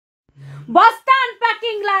বস্তা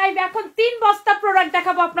unpacking live. এখন 3 বস্তা প্রোডাক্ট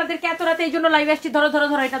দেখাবো আপনাদেরকে এত রাতে, এই জন্য লাইভ আসছি। ধরো ধরো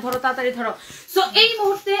ধরো, এটা ধরো, তাড়াতাড়ি ধরো। সো এই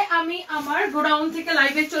মুহূর্তে আমি আমার গোডাউন থেকে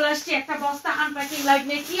লাইভে চলে আসছি একটা বস্তা আনপ্যাকিং লাইভ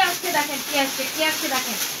নিয়ে। কি আসছে দেখেন, কি আসছে, কি আসছে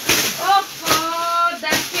দেখেন। ওহো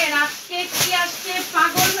দেখেন আজকে কি আসছে,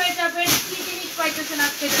 পাগল হয়ে যাবেন। কি জিনিস পাইতেছেন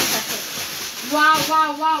আজকে দেখেন। ওয়াও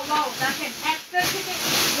ওয়াও ওয়াও ওয়াও দেখেন একটা থেকে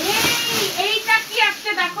এইটা কি আসছে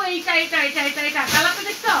দেখো। এইটা এটা এটা এটা এটা কালারটা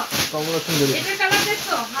দেখছো, এটা কালার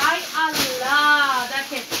দেখছো। হাই আল্লাহ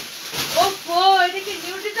দেখেন। ওহো এটা কি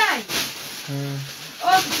নিউ ডিজাইন।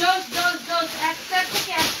 ও জোস জোস জোস, একটা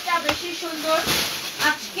থেকে একটা বেশি সুন্দর।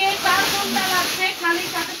 আজকে তার কোনটা লাগবে খালি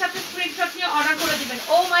সাথে সাথে স্ক্রিনশট নিয়ে অর্ডার করে দিবেন।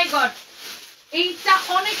 ও মাই গড এইটা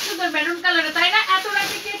অনেক সুন্দর মেরুন কালারে, তাই না? এত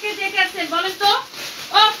রাতে কে কে জেগে আছেন বলেন তো।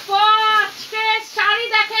 ওহো আজকে শাড়ি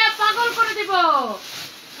দেখে পাগল করে দিব।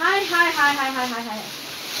 High high high high high high high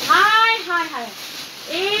high high high,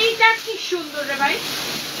 এইটা কি সুন্দর রে ভাই,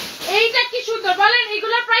 এইটা কি সুন্দর বলেন।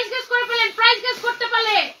 এগুলোর প্রাইস গেস করে ফেলেন, প্রাইস গেস করতে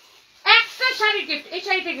পারলে একটা শাড়ি গিফট। এই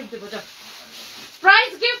শাড়িটা গিফট দেবো যান।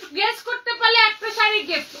 প্রাইস গিফট গেস করতে পারলে একটা শাড়ি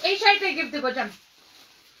গিফট, এই শাড়িটা গিফট দেবো যান।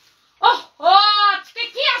 ওহো আজকে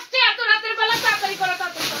কি আসছে এত রাতের বেলা, তাড়াতাড়ি করো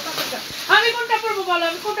তাড়াতাড়ি করো তাড়াতাড়ি করো। আমি কোনটা পরবো বলো,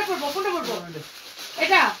 আমি কোনটা পরবো, কোনটা পরবো?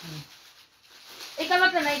 এটা এই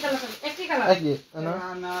কালারটা না, এই কালারটা একই কালার না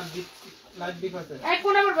না লাইট ডিপ আছে। এই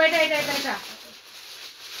কোনটা পরবো? এটা এটা এটা এটা।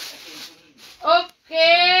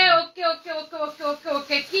 ওকে ওকে ওকে ওকে ওকে ওকে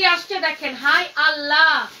ওকে কি আসছে দেখেন। হাই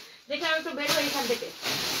আল্লাহ দেখে আমি একটু বের হই এখান থেকে।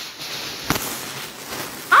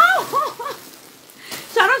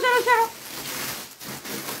 সরো সরো সরো।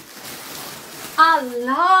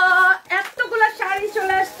 আল্লাহ এতগুলা শাড়ি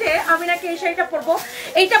চলে আসছে। আমি নাকি এই শাড়িটা পরবো।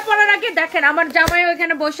 এইটা পরার আগে দেখেন আমার জামাই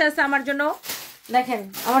ওইখানে বসে আছে আমার জন্য। দেখেন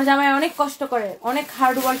আমার জামাই অনেক কষ্ট করে, অনেক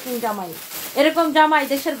হার্ড ওয়ার্কিং জামাই। এরকম জামাই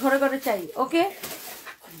দেশের ঘরে ঘরে চাই। ওকে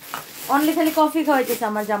অনলি খালি কফি খাওয়াইতেছে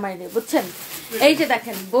আমার জামাইরে, বুঝছেন? এই যে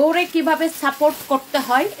দেখেন বউরে কিভাবে সাপোর্ট করতে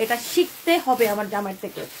হয় এটা শিখতে হবে আমার জামাই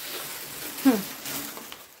থেকে।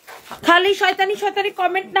 খালি শয়তানি শয়তানি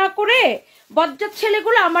কমেন্ট না করে বজ্জাত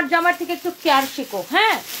ছেলেগুলো আমার জামাই থেকে একটু কেয়ার শেখো।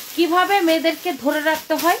 হ্যাঁ কিভাবে মেয়েদেরকে ধরে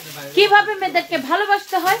রাখতে হয়, কিভাবে মেয়েদেরকে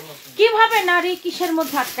ভালোবাসতে হয়, কিভাবে নারী কিসের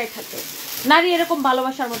মধ্যে আটকায় থাকে, নারী এরকম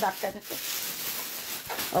ভালোবাসার মধ্যে আটকায় থাকে।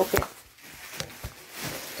 ওকে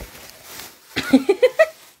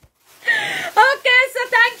okay so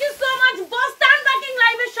thank you so much. বস্তা আনপ্যাকিং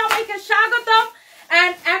লাইভে সবাইকে স্বাগতম।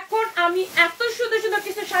 এন্ড এখন আমি এত সুন্দর সুন্দর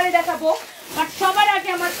কিছু শাড়ি দেখাবো, বাট সবার আগে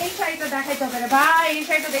আমার এই শাড়িটা দেখাইতে হবে ভাই। এই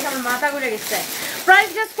শাড়িটা দেখে আমার মাথা ঘুরে গেছে। প্রাইস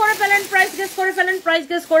গেস করে ফেলেন, প্রাইস গেস করে ফেলেন, প্রাইস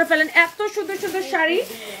গেস করে ফেলেন। এত সুন্দর সুন্দর শাড়ি,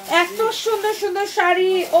 এত সুন্দর সুন্দর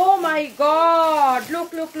শাড়ি। ও মাই god look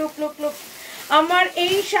look look look look. আমার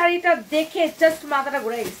এই শাড়িটা দেখে জাস্ট মাথাটা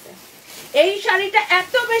ঘুরে গেছে। এই শাড়িটা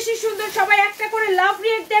এত বেশি সুন্দর। সবাই একটা করে লাভ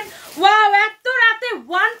রিয়েক্ট দেন। ওয়াও এত রাতে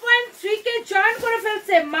 1.3k জয়েন করে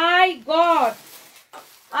ফেলছে। মাই গড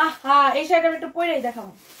আহা এই শাড়িটা আমি একটু পরেই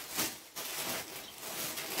দেখাবো।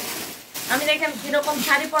 আমি দেখেন কিরকম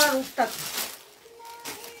শাড়ি পরার উস্তাদ।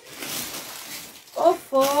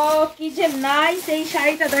 ওফো কি যে নাইস এই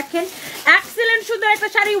শাড়িটা দেখেন, এক্সেলেন্ট সুন্দর একটা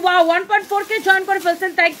শাড়ি। ওয়াও 1.4k জয়েন করে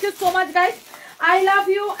ফেলছেন। Thank you so much guys, I love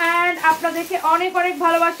you and আপনাদেরকে অনেক অনেক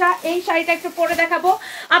ভালোবাসা। এই শাড়িটা একটু পরে দেখাবো।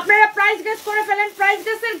 আপনারা প্রাইস গেস করে ফেলেন। প্রাইস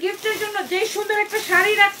গেসের গিফটের জন্য যে সুন্দর একটা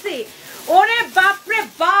শাড়ি রাখছি, ওরে বাপরে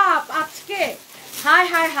বাপ আজকে high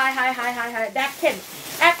high high high high high high দেখেন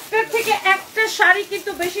একটার থেকে একটা শাড়ি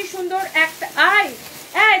কিন্তু বেশি সুন্দর। একটা আই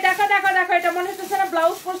এই দেখো দেখো দেখো, এটা মনে হচ্ছে না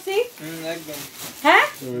ব্লাউজ পরছি? একদম হ্যাঁ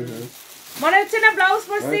মনে হচ্ছে না ব্লাউজ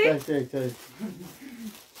পরছি?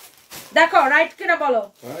 দেখো রাইট কিনা বলো।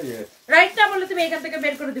 রাইট না বলে তুমি এখান থেকে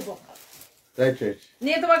বের করে দিব,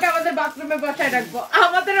 নিয়ে তোমাকে আমাদের বাথরুমে বসায় রাখবো।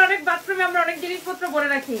 আমাদের অনেক বাথরুমে আমরা অনেক জিনিসপত্র ভরে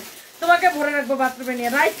রাখি, তোমাকে ভরে রাখবো বাথরুমে নিয়ে।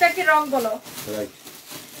 রাইটটা কি রং বলো?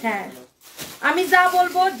 হ্যাঁ আমি যা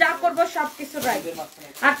বলবো যা করবো সবকিছু রাইট,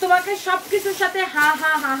 আর তোমাকে সবকিছুর সাথে হা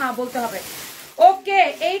হা হা হা বলতে হবে। ওকে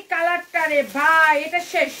এই কালারটা রে ভাই এটা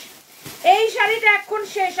শেষ, এই শাড়িটা এখন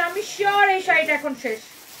শেষ। আমি শিওর এই শাড়িটা এখন শেষ,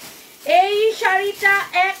 এই শাড়িটা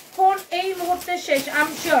এখন এই মুহূর্তে শেষ। আই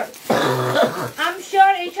এম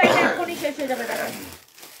শিওর এই শাড়িটা এখনই শেষ হয়ে যাবে।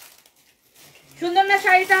 সুন্দর না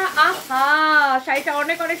শাড়িটা? আহা শাড়িটা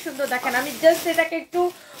অনেক অনেক সুন্দর। দেখেন আমি জাস্ট এটাকে একটু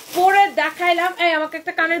পরে দেখাইলাম। এই আমাকে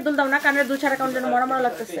একটা কানের দুল দাও না, কানের দুল ছাড়া কারণ যেন মরা মরা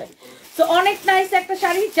লাগতেছে। তো অনেক নাইস একটা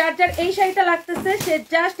শাড়ি। যার যার এই শাড়িটা লাগতেছে সে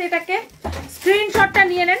জাস্ট এটাকে স্ক্রিনশটটা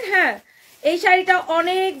নিয়ে নেন। হ্যাঁ এই শাড়িটা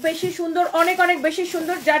অনেক বেশি সুন্দর, অনেক অনেক বেশি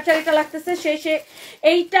সুন্দর। যার শাড়িটা লাগতেছে সে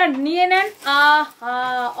এইটা নিয়ে নেন। আহা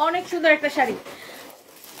অনেক সুন্দর একটা শাড়ি।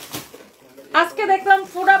 আজকে দেখলাম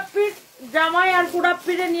ফুডাপ্পির জামাই আর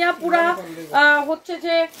ফুডাপ্পিরে নিয়ে পুরা হচ্ছে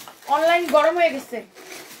যে অনলাইন গরম হয়ে গেছে।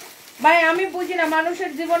 ভাই আমি বুঝি না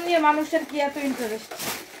মানুষের জীবন নিয়ে মানুষের কি এত ইন্টারেস্ট।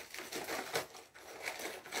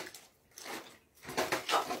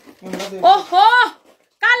 ওহো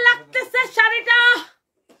কাল লাগতেছে শাড়িটা,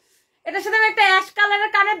 এটার সাথে আমি একটা অ্যাশ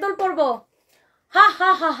কালারের কানের দুল পরবো। হা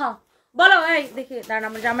হা হা হা বলো, এই দেখি দাঁড়ান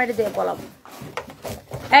আমার জামাইটা দিয়ে বলাম।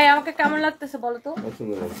 এই আমাকে কেমন লাগতেছে বলো তো?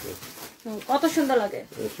 কত সুন্দর লাগে।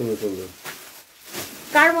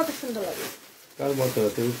 কার মতো সুন্দর লাগে? কার মতো?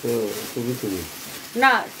 তুমি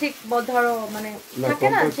না ঠিক ধরো মানে থাকে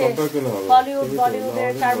না যে হলিউড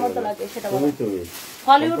বলিউডের কার মতো লাগে সেটা বলো।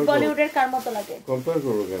 হলিউড বলিউডের কার মতো লাগে? কম্পেয়ার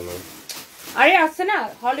করব কেন? আরে আছে না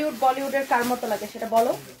হলিউড বলিউডের কার মতো লাগে সেটা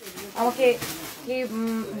বলো আমাকে। কি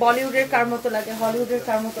বলিউডের কার মতো লাগে, হলিউডের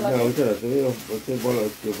কার মতো লাগে? না ওইটা তুমি হচ্ছে বলো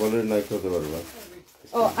বলিউড নায়িকা হতে পারবা।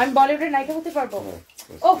 ও আমি বলিউডের নায়িকা হতে পারবো?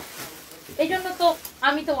 ও এইজন্য তো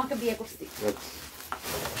আমি তোমাকে বিয়ে করছি।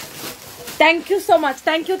 Thank you so much,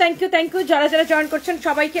 thank you thank you thank you. যারা যারা জয়েন করছেন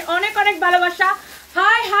সবাইকে অনেক অনেক ভালোবাসা।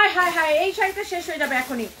 হাই হাই হাই হাই, এই শাড়িটা শেষ হয়ে যাবে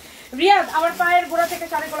এখনই। রিয়াদ আমার পায়ের গোড়া থেকে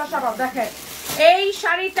শাড়িগুলো সরাও। দেখেন এই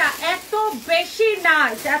শাড়িটা এত বেশি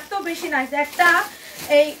নাইস, এত বেশি নাইস। একটা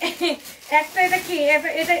এই একটা এটা কি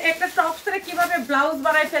এটা একটা টপসে কিভাবে ব্লাউজ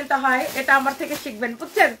বানাই ফেলতে হয় এটা আমার থেকে শিখবেন,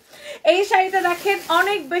 বুঝছেন? এই শাড়িটা দেখেন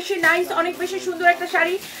অনেক বেশি নাইস, অনেক বেশি সুন্দর একটা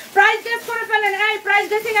শাড়ি। প্রাইস গেস করে ফেলেন। এই প্রাইস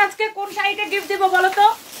গেসিং আজকে কোন শাড়িটা গিফট দিব বলো তো?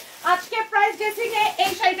 আজকে প্রাইস গেসিং এ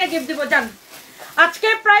এই শাড়িটা গিফট দিব। জান আজকে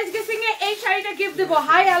প্রাইস গেসিং এ এই শাড়িটা গিফট দিব।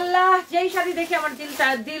 হাই আল্লাহ, যেই শাড়ি দেখে আমার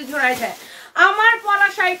দিল ঝরায় যায়। আমার পরা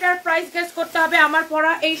শাড়িটার প্রাইস গেস করতে হবে, আমার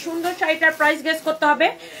পরা এই সুন্দর শাড়িটার প্রাইস গেস করতে হবে।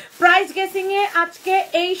 প্রাইস গেসিং এ আজকে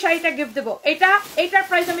এই শাড়িটা গিফট দেবো। এইটার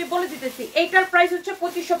প্রাইস আমি বলে দিতেছি। এইটার প্রাইস হচ্ছে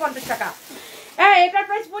 2550 টাকা। হ্যাঁ এটার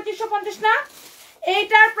প্রাইস 2550 না,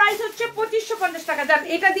 এইটার প্রাইস হচ্ছে 2550 টাকা। যান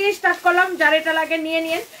এটা দিয়ে স্টার্ট করলাম, যার এটা লাগে নিয়ে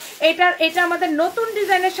নিন। এটা আমাদের নতুন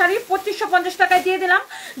ডিজাইনের শাড়ি 2550 টাকায় দিয়ে দিলাম।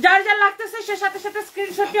 যার যার লাগতেছে সে সাথে সাথে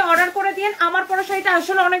স্ক্রিনশটটি অর্ডার করে দিন। আমার পরা শাড়িটা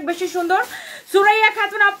আসলে অনেক বেশি সুন্দর। সুরাইয়া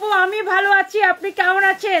খাতুন আপু আমি ভালো আছি, আপনি কেমন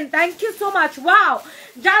আছেন? Thank you so much. Wow,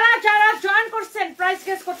 যারা যারা জয়েন করছেন প্রাইস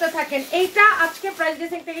গেস করতে থাকেন। এইটা আজকে প্রাইস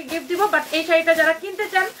গেসিং থেকে গিফট দিব, বাট এই শাড়িটা যারা কিনতে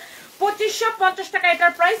চান 2550 টাকা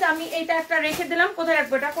এটার প্রাইস। আমি এইটা একটা রেখে দিলাম। কোথায়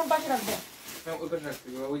রাখবো এটা? কোন পাশে রাখবো?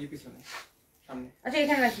 আচ্ছা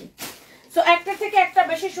এখানে রাখি। সো একটা থেকে একটা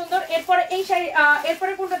বেশি সুন্দর। এরপরে এই শাড়ি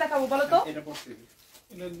এরপরে কোনটা দেখাবো বলো তো?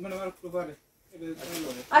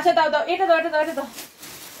 আচ্ছা দাও দাও, এটা দাও এটা দাও এটা দাও,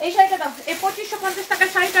 এই শাড়িটা দাও। এই 2550 টাকার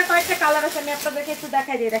শাড়িটার কয়েকটা কালার আছে, আমি আপনাদেরকে একটু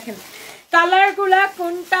দেখাই দিয়ে। দেখেন কালার গুলা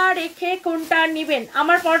কোনটা রেখে কোনটা নিবেন।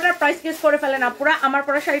 আমার পরাটার প্রাইস গেস করে ফেলেন আপুরা। আমার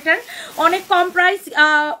পরা শাড়িটার অনেক কম প্রাইস,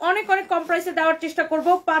 অনেক অনেক কম প্রাইসে দেওয়ার চেষ্টা করব।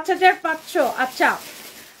 5500, আচ্ছা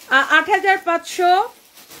 8500।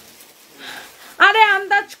 আরে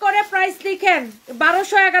আন্দাজ করে প্রাইস লিখেন।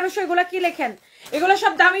 1200 1100 এগুলা কি লেখেন? এগুলো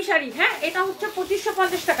সব দামি শাড়ি। হ্যাঁ এটা হচ্ছে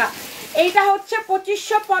 2550 টাকা, এইটা হচ্ছে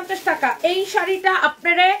 2550 টাকা। এই শাড়িটা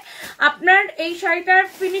আপনার এই শাড়িটার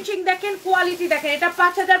ফিনিশিং দেখেন, কোয়ালিটি দেখেন। এটা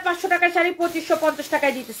 5500 টাকার শাড়ি 2550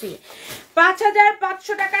 টাকায় দিতেছি।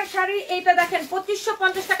 5500 টাকার শাড়ি এইটা দেখেন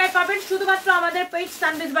 2550 টাকায় পাবেন শুধুমাত্র আমাদের পেজ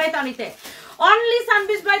সানভিজ বাই তনিতে। Only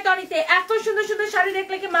সানভিজ by তনিতে। এত সুন্দর সুন্দর শাড়ি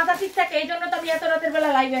দেখলে কি মাথা ঠিক থাকে? এই জন্য তো আমি এত রাতের বেলা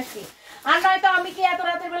লাইভে আসছি। আর নয়তো আমি কি এত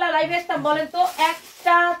রাতের বেলা লাইভে আসতাম বলেন তো?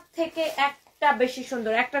 একটা থেকে একটা বেশি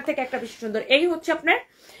সুন্দর, একটা থেকে একটা বেশি সুন্দর। এই হচ্ছে আপনার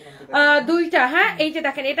দুইটা। হ্যাঁ এই যে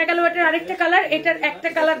দেখেন এটা গেল এটার আরেকটা কালার, এটার একটা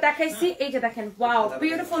কালার দেখাইছি। এই যে দেখেন ওয়াও,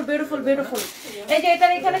 বিউটিফুল বিউটিফুল বিউটিফুল। এই যে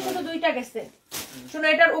এটার এখানে শুধু দুইটা গেছে, শুনো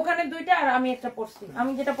এটার ওখানে দুইটা আর আমি একটা পরছি।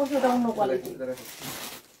 আমি যেটা পরছি ওটা অন্য কোয়ালিটি।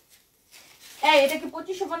 এই এটা কি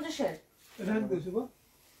 2550 এর?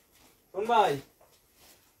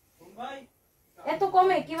 এত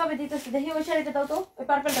কমে কিভাবে দিতেছে? দেখি ওই শাড়িটা দাও তো, ওই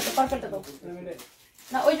পার্পলটা তো, পার্পলটা দাও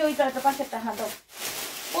না, ওই যে ওইটা পাশেরটা। হ্যাঁ দাও।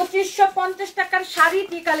 2550 টাকার শাড়ি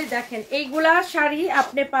টিকালি দেখেন। এইগুলা শাড়ি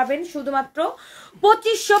আপনি পাবেন শুধুমাত্র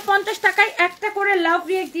 2550 টাকায়। একটা করে লাভ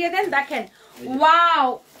রিয়েক্ট দিয়ে দেন। দেখেন ওয়াও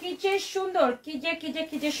কি যে সুন্দর,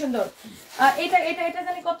 কি যে সুন্দর। এটা এটা এটা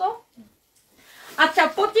জানি কত? আচ্ছা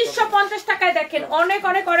 2550 টাকায় দেখেন অনেক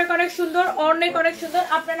অনেক অনেক অনেক সুন্দর, অনেক অনেক সুন্দর।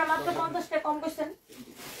 আপনারা মাত্র 50 টাকা কম করছেন,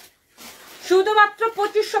 শুধুমাত্র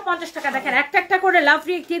 2550 টাকা। দেখেন একটা একটা করে লাভ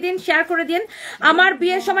রিয়েক্ট দিয়ে দিন, শেয়ার করে দিন। আমার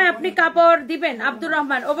বিয়ের সময় আপনি কাপড় দিবেন আব্দুর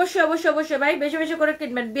রহমান? অবশ্যই অবশ্যই অবশ্যই ভাই, বেশি বেশি করে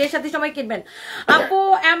কিনবেন, বিয়ের সাথে সময় কিনবেন। আপু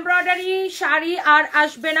এমব্রয়ডারি শাড়ি আর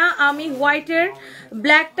আসবে না, আমি হোয়াইটের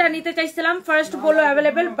ব্ল্যাকটা নিতে চাইছিলাম। ফার্স্ট বললো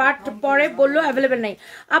অ্যাভেলেবেল, বাট পরে বললো অ্যাভেলেবেল নাই।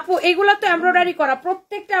 আপু এগুলো তো এমব্রয়ডারি করা,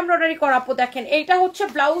 প্রত্যেকটা এমব্রয়ডারি করা। আপু দেখেন এইটা হচ্ছে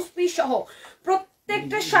ব্লাউজ পিস সহ,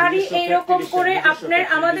 প্রত্যেকটা শাড়ি এইরকম করে আপনার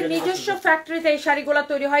আমাদের নিজস্ব ফ্যাক্টরিতে এই শাড়িগুলো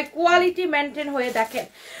তৈরি হয়, কোয়ালিটি মেনটেন হয়ে। দেখেন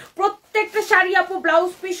প্রত্যেকটা শাড়ি আপু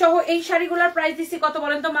ব্লাউজ পিস সহ এই শাড়িগুলোর প্রাইস দিছি কত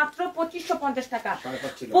বলেন তো? মাত্র 2550 টাকা।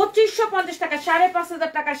 2550 টাকা,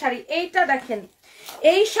 5500 টাকার শাড়ি। এইটা দেখেন,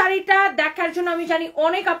 এই শাড়িটা দেখার জন্য আমি জানি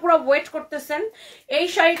অনেক আপুরা ওয়েট করতেছেন। এই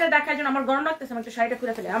শাড়িটা দেখার জন্য আমার গরম লাগতেছে, আমি একটু শাড়িটা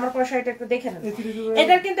খুলে ফেলে, আমার পরে শাড়িটা একটু দেখে নেন।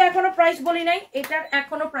 এটার কিন্তু এখনো প্রাইস বলি নাই, এটার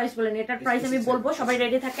এখনো প্রাইস বলি নাই। এটার প্রাইস আমি বলবো, সবাই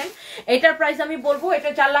রেডি থাকেন। এটার প্রাইস আমি বলবো, এটা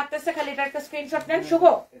যার লাগতেছে খালি এটা একটা স্ক্রিনশট নেন। শুভ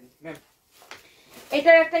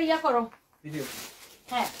এটার একটা ইয়া করো ভিডিও।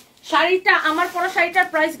 হ্যাঁ, শাড়িটা আমার পরা শাড়িটার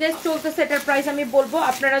প্রাইস গেস চলতেছে, এটার প্রাইস আমি বলবো।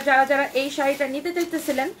 আপনারা যারা যারা এই শাড়িটা নিতে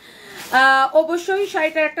চাইতেছিলেন অবশ্যই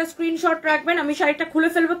শাড়িটার একটা স্ক্রিনশট রাখবেন। আমি শাড়িটা খুলে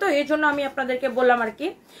ফেলবো, তো এই জন্য আমি আপনাদেরকে বললাম আর কি।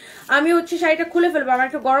 আমি হচ্ছে শাড়িটা খুলে ফেলবো, আমার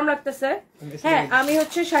একটু গরম লাগতেছে। হ্যাঁ, আমি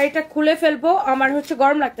হচ্ছে শাড়িটা খুলে ফেলবো, আমার হচ্ছে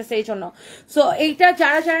গরম লাগতেছে এই জন্য। সো এইটা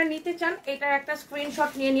যারা যারা নিতে চান এটার একটা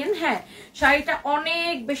স্ক্রিনশট নিয়ে নিন। হ্যাঁ, শাড়িটা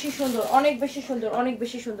অনেক বেশি সুন্দর, অনেক বেশি সুন্দর, অনেক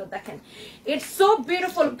বেশি সুন্দর। দেখেন ইটস সো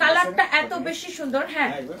বিউটিফুল, কালারটা এত বেশি সুন্দর। হ্যাঁ,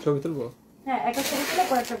 ছবি তুলবো। হ্যাঁ, একটা ছবি তুলে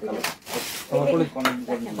পরে একটা ভিডিও।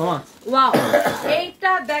 ওয়াও,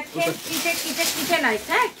 এইটা দেখেন কি যে নাইস।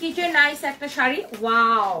 হ্যাঁ, কি যে নাইস একটা শাড়ি।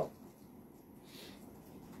 ওয়াও,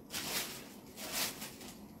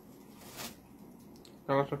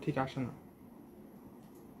 কালারটা ঠিক আসে না।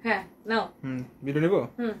 হ্যাঁ, নাও ভিডিও নেব।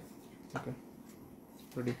 ওকে,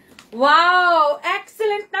 রেডি। ওয়াও,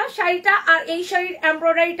 এক্সেলেন্ট না শাড়িটা? আর এই শাড়ির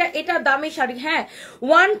এমব্রয়ডারিটা, এটা দামি শাড়ি। হ্যাঁ,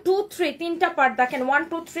 1 2 3 তিনটা পার্ট দেখেন, 1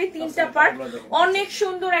 2 3 তিনটা পার্ট, অনেক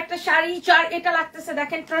সুন্দর একটা শাড়ি। যার এটা লাগতেছে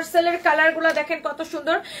দেখেন, টার্সেলের কালারগুলো দেখেন কত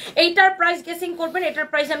সুন্দর। এইটার প্রাইস গেসিং করবেন, এটার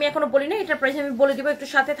প্রাইস আমি এখনো বলি না, এটার প্রাইস আমি বলে দিব, একটু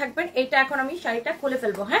সাথে থাকবেন। এটা এখন আমি শাড়িটা খুলে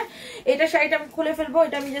ফেলবো। হ্যাঁ, এটা শাড়িটা আমি খুলে ফেলবো।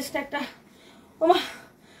 এটা আমি জাস্ট একটা, ওমা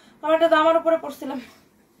আমার একটা দামার উপরে পড়ছিলাম,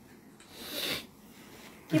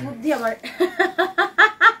 কি বুদ্ধি আমার।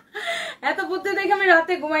 এত বুদ্ধি দেখে আমি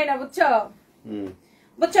রাতে ঘুমাই না, বুঝছো?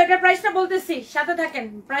 বুঝছো, এটার প্রাইসটা বলতেছি, সাথে থাকেন।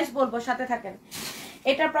 প্রাইস বলবো, সাথে থাকেন।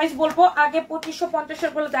 এটার প্রাইস বলবো। আগে 2550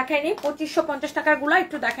 এর গুলো দেখাইনি, 2550 টাকার গুলো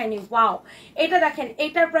একটু দেখাইনি। ওয়াও, এটা দেখেন,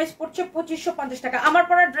 এটার প্রাইস পড়ছে 2550 টাকা। আমার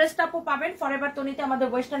পরা ড্রেসটা আপু পাবেন ফরএভার তনিতে, আমাদের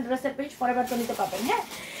ওয়েস্টার্ন ড্রেসের পেজ ফরএভার তনিতে পাবেন। হ্যাঁ,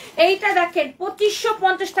 এইটা দেখেন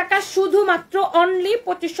 2550 টাকা, শুধুমাত্র অনলি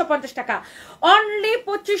 2550 টাকা, অনলি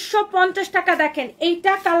 2550 টাকা। দেখেন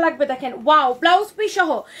এইটা কার লাগবে দেখেন। ওয়াও, ব্লাউজ পিস সহ।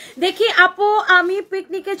 দেখি আপু, আমি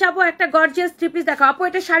পিকনিকে যাব, একটা গর্জিয়াস থ্রি পিস দেখাও আপু।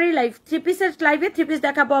 এটা শাড়ি লাইভ, থ্রি পিসের লাইভে থ্রি পিস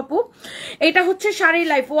দেখাবো আপু। এটা হচ্ছে শাড়ি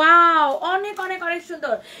লাইভ। ওয়াও, অনেক অনেক অনেক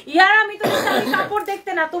সুন্দর। ইয়ার আমি তো শাড়ি কাপড়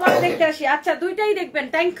দেখতে না, তোমার দেখতে আসি। আচ্ছা, দুইটাই দেখবেন।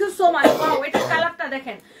 Thank you so much. Wow, এটা কালারটা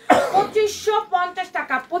দেখেন, 2550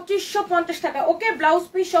 টাকা, 2550 টাকা। ওকে, ব্লাউজ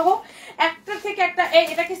পিস সহ একটা থেকে একটা।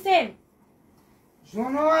 এটা কি সেম?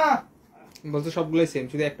 শোনো, বলতে সবগুলাই সেম,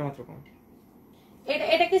 শুধু একটা মাত্র কম।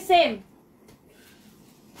 এটা কি সেম?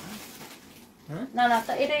 না না,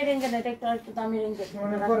 এটা এই রেঞ্জে না, এটা একটু দামি রেঞ্জে।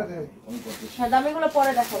 হ্যাঁ, দামিগুলো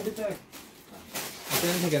পরে দেখাও।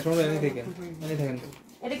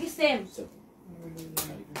 এটা কি সেম?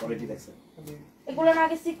 এগুলো না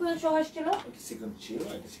আগে সিকোয়েন্স সহ আসছিল?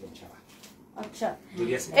 আচ্ছা,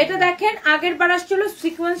 এটা দেখেন আগের বার আসছিল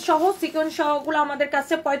সিকোয়েন্স সহ। সিকোয়েন্স সহ গুলো আমাদের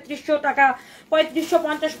কাছে 3500 টাকা,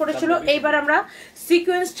 3550 করেছিল। এইবার আমরা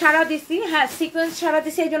সিকোয়েন্স ছাড়া দিছি। হ্যাঁ, সিকোয়েন্স ছাড়া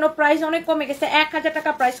দিছি, এই জন্য প্রাইস অনেক কমে গেছে, 1000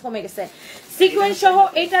 টাকা প্রাইস কমে গেছে। সিকোয়েন্স সহ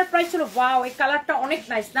এটার প্রাইস ছিল, ওয়াও, এই কালারটা অনেক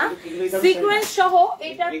নাইস না? সিকোয়েন্স সহ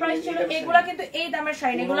এটার প্রাইস ছিল, এগুলা কিন্তু এই দামের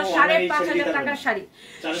শাড়ি না, এগুলো 5500 টাকার শাড়ি,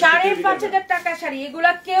 5500 টাকার শাড়ি।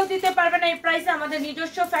 এগুলা কেউ দিতে পারবে না এই প্রাইসে, আমাদের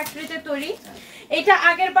নিজস্ব ফ্যাক্টরিতে তৈরি। এটা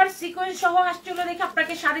আগের বার সিকোয়েন্স সহ আসছিল দেখে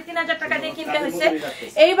আপনাকে 3500 টাকা দিয়ে কিনতে হয়েছে।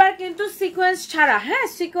 এইবার কিন্তু সিকোয়েন্স ছাড়া। হ্যাঁ,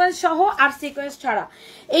 সিকোয়েন্স সহ আর সিকোয়েন্স ছাড়া।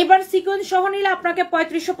 এইবার সিকোয়েন্স সহ নিলে আপনাকে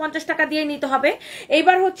 3550 টাকা দিয়ে নিতে হবে।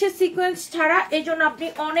 এইবার হচ্ছে সিকোয়েন্স ছাড়া, এই জন্য আপনি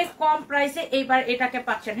অনেক কম প্রাইসে এইবার এটাকে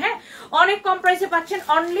পাচ্ছেন। হ্যাঁ, অনেক কম প্রাইসে পাচ্ছেন,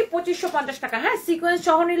 অনলি 2550 টাকা। হ্যাঁ, সিকোয়েন্স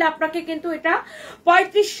সহ নিলে আপনাকে কিন্তু এটা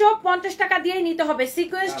 3550 টাকা দিয়ে নিতে হবে।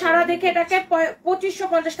 সিকোয়েন্স ছাড়া দেখে এটাকে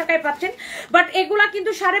 2550 টাকায় পাচ্ছেন। বাট এগুলা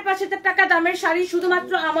কিন্তু 5500 টাকা দামের শাড়ি,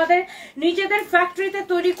 শুধুমাত্র আমাদের নিজেদের ফ্যাক্টরিতে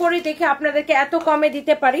তৈরি করে দেখে আপনাদেরকে এত কমে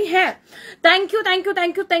দিতে পারি। হ্যাঁ, thank you thank you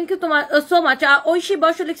thank you thank you তোমার সো মাচ। ঐশী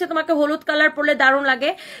বর্ষ লিখছে তোমাকে হলুদ কালার পরলে দারুণ লাগে।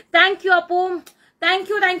 থ্যাংক ইউ আপু, thank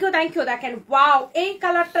you thank you thank you. দেখেন ওয়াও, এই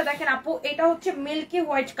কালারটা দেখেন আপু, এটা হচ্ছে মিল্কি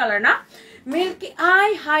হোয়াইট কালার না? মিল্কি, আই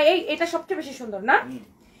হাই, এটা সবচেয়ে বেশি সুন্দর না?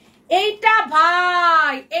 এইটা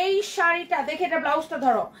ভাই, এই শাড়িটা দেখে, এটা ব্লাউজটা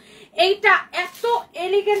ধরো, এইটা এত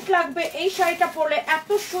এলিগেন্ট লাগবে, এই শাড়িটা পরলে এত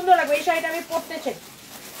সুন্দর লাগবে। এই শাড়িটা আমি পরতে চাই।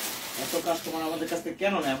 এত কাস্টমার আমাদের কাছ থেকে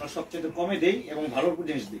কেন নেয়? আমরা সবচেয়ে কমে দেই এবং ভালো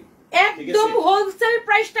জিনিস দিই। একদম হোলসেল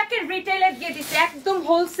প্রাইসটাকে রিটেইলে দিয়ে দিছি, একদম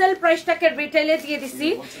হোলসেল প্রাইসটাকে রিটেইলে দিয়ে দিছি।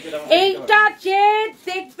 এইটা যে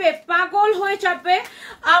দেখবে পাগল হয়ে যাবে,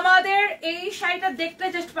 আমাদের এই শাড়িটা দেখলে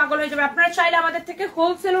জাস্ট পাগল হয়ে যাবে। আপনারা চাইলে আমাদের থেকে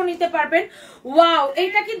হোলসেলও নিতে পারবেন। ওয়াও,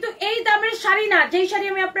 এইটা কিন্তু এই দামের শাড়ি না, যেই শাড়ি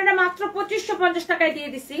আমি আপনারা মাত্র 2550 টাকায় দিয়ে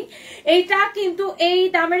দিছি, এইটা কিন্তু এই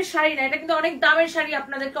দামের শাড়ি না, এটা কিন্তু অনেক দামের শাড়ি,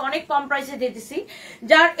 আপনাদেরকে অনেক কম প্রাইসে দিয়ে দিছি।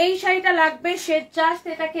 যার এই শাড়িটা লাগবে সে জাস্ট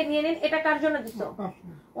এটাকে নিয়ে নিন। এটা কার জন্য দিছো?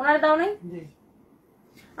 ওনার দাও নাই,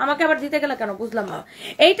 আমাকে আবার দিতে গেলে কেন বুঝলাম না।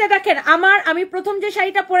 এইটা দেখেন আমি প্রথম যে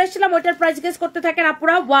শাড়িটা পরেছিলাম ওইটার প্রাইস গেস করতে থাকেন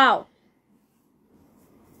আপুরা। ওয়াও,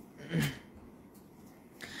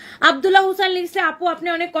 আব্দুল্লাহ হুসেন লিখছে, আপু আপনি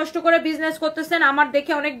অনেক কষ্ট করে বিজনেস করতেছেন, আমার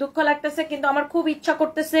দেখে অনেক দুঃখ লাগতেছে, কিন্তু আমার খুব ইচ্ছা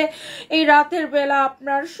করতেছে এই রাতের বেলা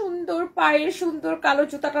আপনার সুন্দর পায়ের সুন্দর কালো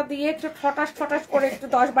জুতাটা দিয়ে একটু ফটাস ফটাস করে একটু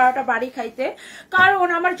 10-12টা বাড়ি খাইতে, কারণ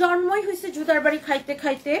আমার জন্মই হয়েছে জুতার বাড়ি খাইতে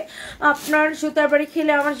খাইতে। আপনার জুতার বাড়ি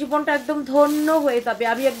খেলে আমার জীবনটা একদম ধন্য হয়ে যাবে,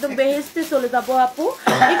 আমি একদম বেহেশতে চলে যাবো। আপু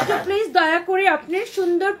একটু প্লিজ দয়া করে আপনি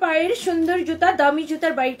সুন্দর পায়ের সুন্দর জুতা দামি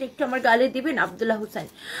জুতার বাড়িটা একটু আমার গালে দিবেন আব্দুল্লাহ হুসেন।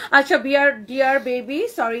 আচ্ছা ডিয়ার বেবি,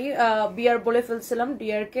 সরি বিয়ার বলে ফেলছিলাম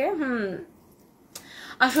ডিয়ারকে।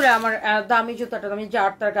 আসলে আমার দামি জুতাটা আমি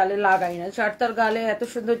যার তার গালে লাগাই না, যার তার গালে এত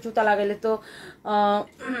সুন্দর জুতা লাগাইলে তো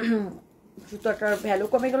জুতাটার ভ্যালু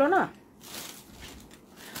কমে গেল না।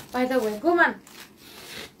 বাই দ্য ওয়ে, ঘুমান,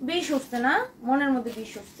 বিষ উঠছে না মনের মধ্যে,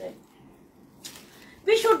 বিষ উঠছে,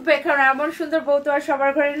 বিষ উঠবে, কারণ এমন সুন্দর বউ তো আর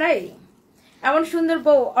সবার ঘরে নাই। এমন সুন্দর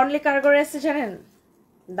বউ অনলি কার ঘরে আসছে জানেন?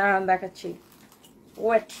 দাঁড়ান দেখাচ্ছি,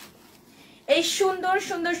 ওয়েট। এই সুন্দর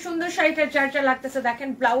সুন্দর সুন্দর শাড়িটার যার লাগতেছে দেখেন,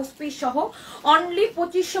 ব্লাউজ পিস সহ অনলি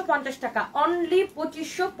 2550 টাকা, অনলি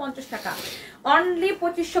 2550 টাকা, অনলি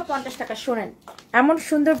 2550 টাকা। শোনেন, এমন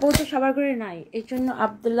সুন্দর বউ তো সবার ঘরে নাই, এই জন্য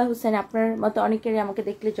আব্দুল্লাহ হুসেন আপনার মতো অনেকেরই আমাকে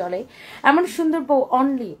দেখলে চলে। এমন সুন্দর বউ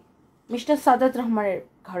অনলি মিস্টার সাদাত রহমানের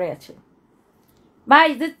ঘরে আছে। ভাই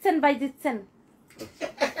জিতছেন, ভাই জিতছেন,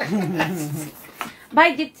 ভাই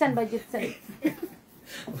জিতছেন, ভাই জিতছেন।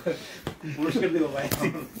 পুরস্কার দেব ভাই।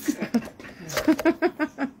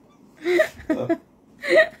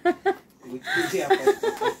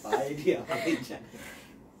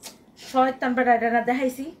 শয়তান বেটা, এটা না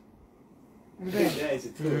দেখাইছি?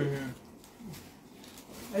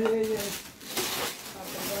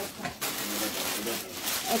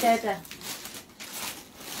 এটা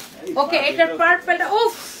ওকে, এটার পার্পেলটা,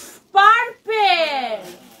 উফ পার্পেল,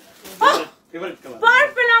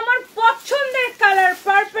 পার্পেল আমার পছন্দের কালার,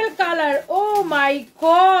 পার্পেল কালার। ও মাই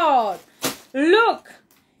গড, লুক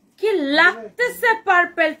কি লাগতেছে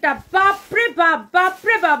পার্পেলটা, বাপরে বাপ,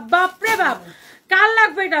 বাপরে বাপ, বাপরে বাপ। কার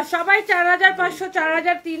লাগবে এটা? সবাই 4500,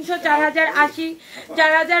 4300, 4080,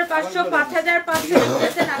 4500, 5500,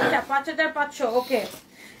 আচ্ছা 5500। ওকে,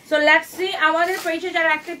 সো লেটস সি। আমাদের পেজে যারা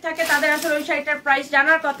অ্যাক্টিভ থাকে তাদের আসলে ওই শাড়িটার প্রাইস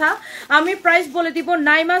জানার কথা। আমি প্রাইস বলে দিব।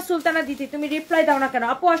 নাইমা সুলতানা দিদি, তুমি রিপ্লাই দাও না কেন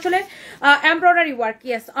আপু? আসলে এমব্রয়ডারি ওয়ার্ক,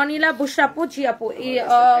 ইয়েস। অনিলা বুশরা আপু, জি আপু,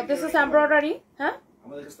 দিস ইজ এমব্রয়ডারি। হ্যাঁ,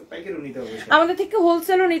 আমাদের থেকে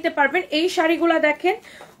হোলসেলও নিতে পারবেন। এই শাড়িগুলা দেখেন,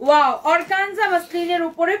 ওয়াও, অর্গানজা মাসলিনের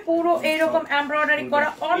উপরে পুরো এইরকম এমব্রয়ডারি করা,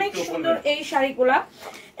 অনেক সুন্দর এই শাড়িগুলা।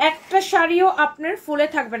 একটা শাড়িও আপনার ফুলে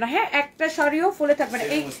থাকবে না, হ্যাঁ, একটা শাড়িও ফুলে থাকবে না।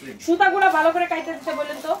 এই সুতাগুলো ভালো করে কাটতে দিতে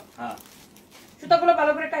বলেন তো, সুতাগুলো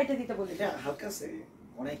ভালো করে কাটতে দিতে বলেন।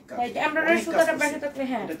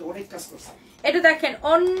 এটা দেখেন,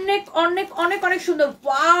 অনেক অনেক অনেক অনেক সুন্দর।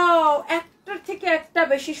 ওয়াও, একটার থেকে একটা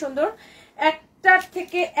বেশি সুন্দর, একটার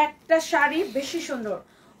থেকে একটা শাড়ি বেশি সুন্দর।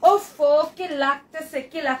 ওফো, কি লাগতেছে,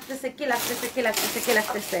 কি লাগতেছে, কি লাগতেছে, কি লাগতেছে, কি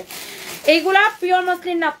লাগতেছে। এইগুলা পিওর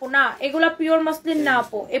মসলিন না আপু, না এগুলা পিওর মসলিন না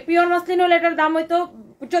আপু। এই পিওর মসলিন হলে এটার দাম হয়তো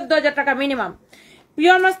 14,000 টাকা মিনিমাম।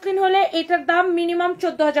 পিওর মসলিন হলে এটার দাম মিনিমাম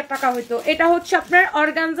 14,000 টাকা হইতো। এটা হচ্ছে আপনার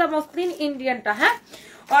অর্গানজা মসলিন ইন্ডিয়ানটা, হ্যাঁ,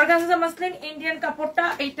 অর্গানজা মসলিন ইন্ডিয়ান কাপড়টা।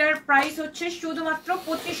 এটার প্রাইস হচ্ছে শুধুমাত্র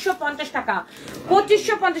 2550 টাকা,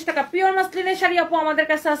 2550 টাকা। পিওর মসলিনের শাড়ি আপু আমাদের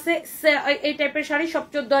কাছে আছে, এই টাইপের শাড়ি সব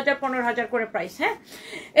 14,000 15,000 করে প্রাইস, হ্যাঁ।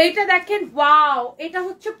 এইটা দেখেন, ওয়াও, এটা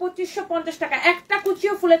হচ্ছে 2550 টাকা। একটা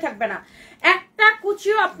কুচিও ফুলে থাকবে না, একটা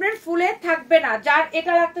কুচিও আপনার ফুলে থাকবে না। যার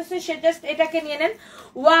এটা লাগতেছে সে জাস্ট এটাকে নিয়ে নেন।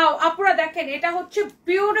 ওয়াও আপুরা দেখেন, এটা হচ্ছে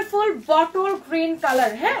বিউটিফুল বটল গ্রিন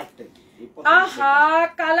কালার, হ্যাঁ। আহা,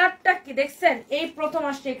 কালারটা কি দেখছেন? এই প্রথম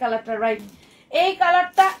আসছে এই কালারটা, রাইট, এই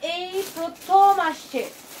কালারটা এই প্রথম আসছে।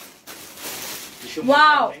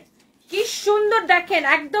 ওয়াও, কি সুন্দর দেখেন,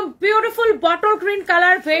 একদম beautiful bottle green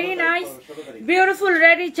colour, very nice, beautiful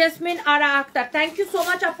ready jasmine Ara Akter, thank you so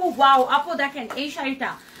much আপু। ওয়াও আপু দেখেন এই শাড়িটা,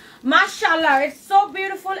 মাশাআল্লাহ, it's so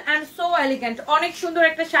beautiful and so elegant. অনেক সুন্দর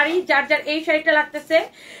একটা শাড়ি। যার যার এই শাড়িটা লাগতেছে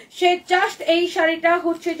সে জাস্ট এই শাড়িটা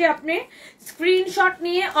হচ্ছে যে আপনি স্ক্রিনশট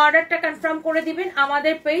নিয়ে অর্ডারটা কনফার্ম করে দিবেন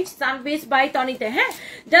আমাদের পেজ সানভিস বাই তনিতে। হ্যাঁ,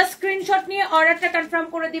 জাস্ট স্ক্রিনশট নিয়ে অর্ডারটা কনফার্ম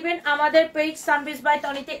করে দিবেন আমাদের পেজ সানভিস বাই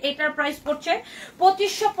তনিতে। এটার প্রাইস পড়ছে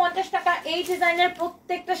 2550 টাকা। এই ডিজাইনের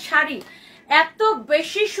প্রত্যেকটা শাড়ি এত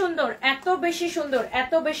বেশি সুন্দর, এত বেশি সুন্দর,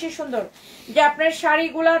 এত বেশি সুন্দর যে আপনার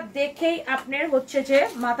শাড়িগুলা দেখেই আপনার হচ্ছে যে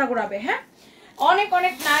মাথা ঘোরাবে। হ্যাঁ, অনেক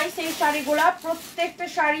অনেক নাইস এই শাড়িগুলা, প্রত্যেকটা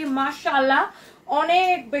শাড়ি মাশাআল্লাহ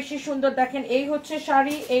অনেক বেশি সুন্দর। দেখেন এই হচ্ছে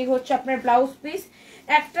শাড়ি, এই হচ্ছে আপনার ব্লাউজ পিস,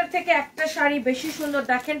 একটার থেকে একটা শাড়ি বেশি সুন্দর।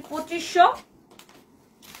 দেখেন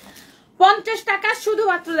 2550 টাকা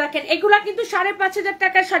শুধুমাত্র। দেখেন এগুলা কিন্তু 5500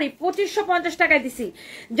 টাকার শাড়ি 2550 টাকায় দিছি।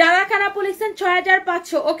 যারা খারাপ লিখছেন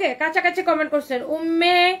 6500, ওকে কাছাকাছি কমেন্ট করছেন।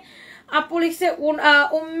 উম্মে আপু লিখছে,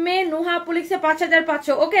 উম্মে নুহা আপু লিখছে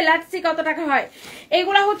 5500। ওকে লেটস সি কত টাকা হয়।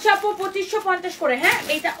 এগুলা হচ্ছে আপু 2550 করে। হ্যাঁ,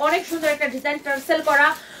 এটা অনেক সুন্দর একটা ডিজাইন, টার্সেল করা,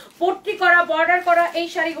 পট্টি করা, বর্ডার করা এই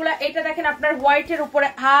শাড়িগুলা। এটা দেখেন আপনার হোয়াইটের উপরে,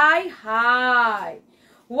 হাই হাই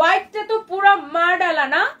হোয়াইটটা তো পুরো মারডালা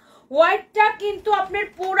না, হোয়াইটটা কিন্তু আপনার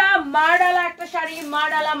পুরা মারডালা একটা শাড়ি,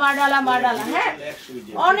 মারডালা মারডালা মারডালা। হ্যাঁ,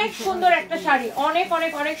 অনেক সুন্দর একটা শাড়ি, অনেক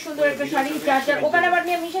অনেক অনেক সুন্দর একটা শাড়ি। যার যার ওখানে আবার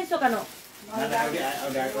নিয়ে মিশাইছো কেন?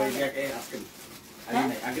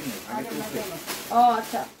 ও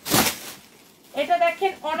আচ্ছা, এটা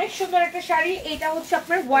দেখেন অনেক সুন্দর একটা শাড়ি। এটা হচ্ছে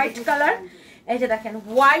আপনার হোয়াইট কালার, এই যে দেখেন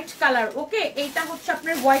হোয়াইট কালার। ওকে, এইটা হচ্ছে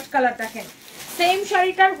আপনার হোয়াইট কালার। দেখেন সেম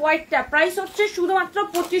শাড়িটার হোয়াইটটা প্রাইস হচ্ছে শুধুমাত্র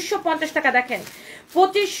 2550 টাকা। দেখেন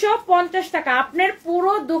 2550 টাকা। আপনার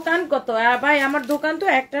পুরো দোকান কত ভাই? আমার দোকান তো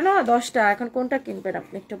একটা না 10টা, এখন কোনটা কিনবেন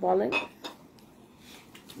আপনি একটু বলেন।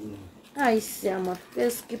 আইসে আমার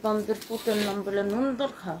পেস্কি পান্তের পুতের নাম বলে নুন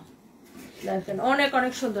তোর খা। দেখেন অনেক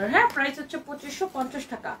অনেক সুন্দর। হ্যাঁ, প্রাইস হচ্ছে 2550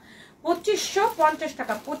 টাকা, 2550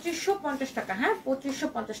 টাকা, 2550 টাকা। হ্যাঁ,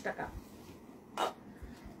 2550 টাকা।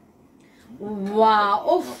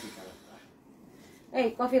 ওয়াও, এই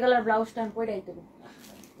কফি কালার ব্লাউজটা আমি পরেই দেবো।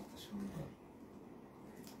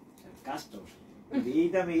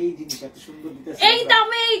 এই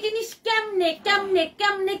দামে এই জিনিস কেমনে কেমনে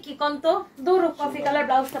কেমনে কি কন্ত? দৌড়ো কফি কালার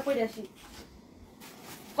ব্লাউজটা পরে আসি।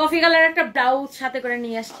 কফি কালার একটা ব্লাউজ সাথে করে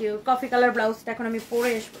নিয়ে আসছি। কফি কালার ব্লাউজটা এখন আমি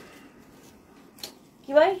পরে আসবো।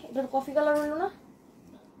 কি ভাই, এটা তো কফি কালার হলো না?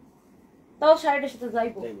 তাও শাড়িটার সাথে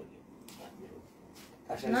যাইবো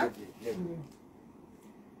না?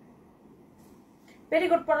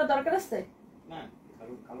 পেরিকোট পরার দরকার আছে?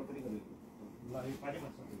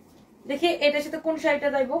 দেখি এটার সাথে কোন শাড়িটা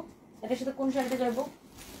যাইবো, এটার সাথে কোন শাড়িটা যাইবো।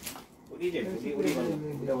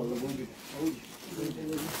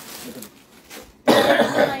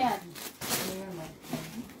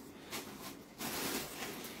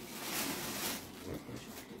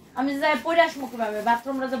 আমি যাই পরে আসবো কিভাবে?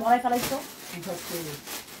 বাথরুমটা যে ভরাই ফেলাইছো,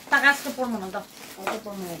 টাকা আজকে পড়বো না, দাও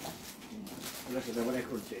পড়বো না। এটা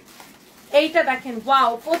এইটা দেখেন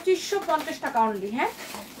ওয়াও, 2550 টাকা অনলি। হ্যাঁ,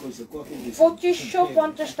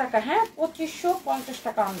 2550 টাকা। হ্যাঁ, 2550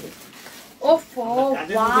 টাকা অনলি। ওফো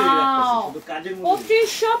ওয়াও,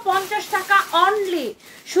 2550 টাকা অনলি।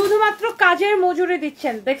 শুধুমাত্র কাজের মজুরি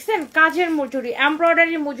দিচ্ছেন, দেখছেন কাজের মজুরি,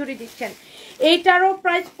 এমব্রয়ডারি মজুরি দিচ্ছেন। এইটারও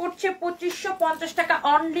প্রাইস পড়ছে 2550 টাকা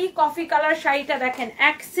অনলি। কফি কালার শাড়িটা দেখেন,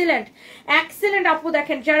 এক্সিলেন্ট এক্সিলেন্ট আপু।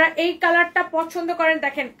 দেখেন যারা এই কালারটা পছন্দ করেন,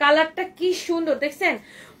 দেখেন কালারটা কি সুন্দর, দেখছেন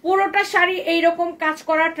পুরোটা শাড়ি এইরকম কাজ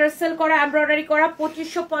করা, টার্সেল করা, এমব্রয়ডারি করা,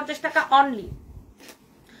 2550 টাকা অনলি।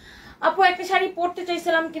 আপু একটা শাড়ি পরতে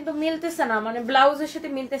চাইছিলাম কিন্তু মিলতেছে না, মানে ব্লাউজের সাথে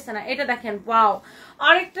মিলতেছে না। এটা দেখেন ওয়াও,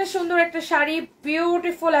 আরেকটা সুন্দর একটা শাড়ি,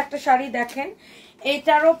 বিউটিফুল একটা শাড়ি। দেখেন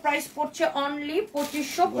এটারও প্রাইস পড়ছে অনলি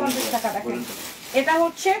 2550 টাকা। দেখেন এটা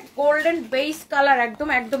হচ্ছে গোল্ডেন বেস কালার, একদম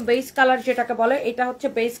একদম বেস কালার যেটাকে বলে, এটা হচ্ছে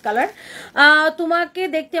বেস কালার। তোমাকে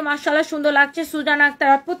দেখতে মাশাআল্লাহ সুন্দর লাগছে সুজানা আক্তার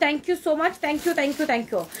আপু, thank you so much, thank you thank you thank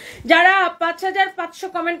you. যারা 5500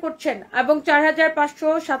 কমেন্ট করছেন এবং 4500,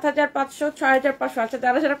 7500, 6500, আচ্ছা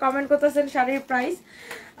যারা যারা কমেন্ট করতেছেন শাড়ির প্রাইস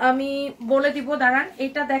আমি বলে দিব, দাঁড়ান।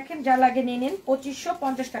 এটা দেখেন যা লাগে নিয়ে নিন,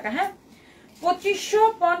 2550 টাকা। হ্যাঁ,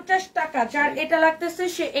 2550 টাকা। যার এটা লাগতেছে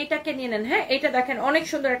সে এইটাকে নিয়ে নেন। হ্যাঁ, এটা দেখেন অনেক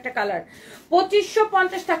সুন্দর একটা কালার,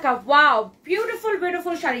 2550 টাকা। Wow, beautiful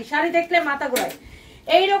beautiful sari. Sari দেখলে মাথা ঘোরায়,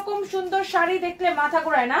 এইরকম সুন্দর শাড়ি দেখলে মাথা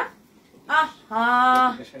ঘোরায় না? আহা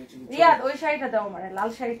রিয়াদ, ওই শাড়িটা দাও মানে লাল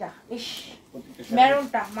শাড়িটা, ইস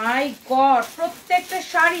মেরুনটা, মাই গড। প্রত্যেকটা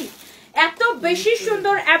শাড়ি এত বেশি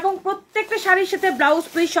সুন্দর এবং প্রত্যেকটা শাড়ির সাথে ব্লাউজ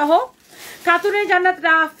পিস সহ খাতুনে জান্নাত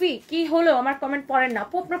রাফি কি হলো, আমার কমেন্ট পড়েন না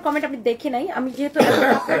আপু, আপনার কমেন্ট আমি দেখি নাই, আমি যেহেতু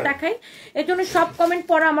দেখাই এর জন্য সব কমেন্ট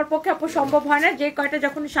পড়া আমার পক্ষে আপু সম্ভব হয় না। যে কয়টা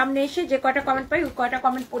যখন সামনে এসে যে কয়টা কমেন্ট পাই ওই কয়টা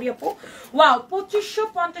কমেন্ট পড়ি আপু। ওয়াও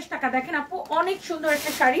 2550 টাকা, দেখেন আপু অনেক সুন্দর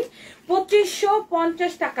একটা শাড়ি,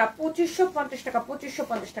 2550 টাকা, 2550 টাকা,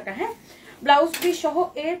 2550 টাকা। হ্যাঁ, ব্লাউজ পিস সহ।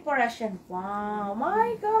 এরপর আসেন, ওয়াও মাই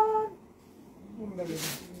গড,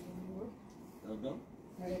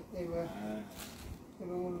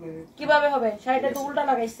 কিভাবে হবে? শাড়িটা তো উল্টা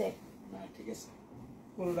লাগাইছে। ঠিক আছে,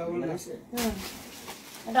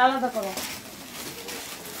 এটা আলাদা করো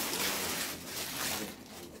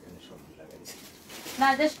না,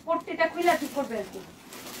 জাস্ট পট্টিটা খুলে ঠিক করবে আর কি,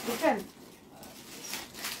 বুঝছেন?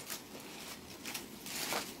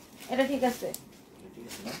 এটা ঠিক আছে,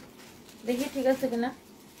 দেখি ঠিক আছে কিনা।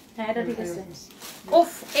 হ্যাঁ এটা ঠিক আছে।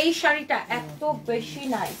 উফ, এই শাড়িটা এত বেশি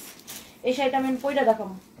নাইস, এই শাড়িটা আমি পয়টা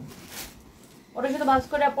দেখাবো, ওটা শুধু ভাঁজ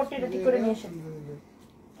করে পট্টিটা ঠিক করে নিয়ে এসেন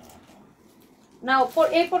না,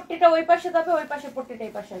 এই পট্টিটা ওই পাশে যাবে, ওই পাশে পট্টিটা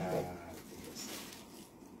এই পাশে আসবে।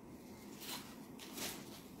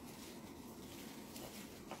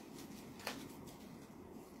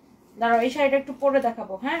 দাঁড়াও, এই শাড়িটা একটু পরে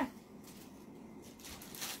দেখাবো। হ্যাঁ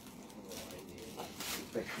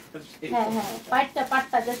হ্যাঁ হ্যাঁ,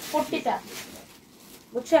 পাটটা জাস্ট পট্টিটা,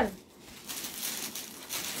 বুঝছেন?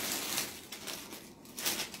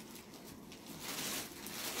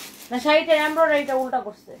 না, শাড়িটা এমব্রয়ডারিটা উল্টা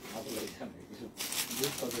করছে,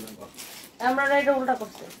 এমব্রয়ডারিটা উল্টা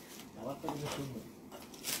করছে।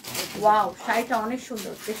 ওয়াও, শাড়িটা অনেক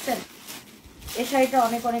সুন্দর, দেখছেন? এই শাড়িটা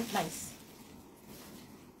অনেক অনেক নাইস,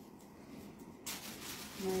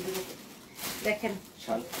 দেখেন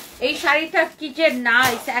এই শাড়িটা কি যে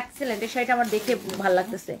নাইস, এক্সেলেন্ট। এই শাড়িটা আমার দেখে ভালো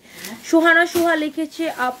লাগতেছে। সুহা লিখেছে,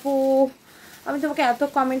 আপু আমি তোমাকে এত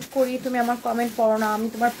কমেন্ট করি, তুমি আমার কমেন্ট পড়ো না, আমি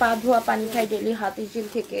তোমার পা ধোয়া পানি খাই ডেলি হাতিঝিল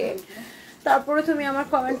থেকে, তারপরে তুমি আমার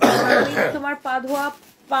কমেন্ট পড়ো না। আমি তোমার পা ধোয়া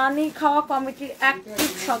পানি খাওয়া কমিটির অ্যাক্টিভ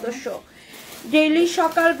সদস্য, ডেইলি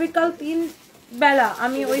সকাল বিকাল 3 বেলা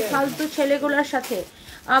আমি ওই ফালতু ছেলেগুলোর সাথে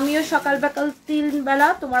আমিও সকাল বিকাল 3 বেলা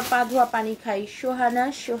তোমার পা ধোয়া পানি খাই।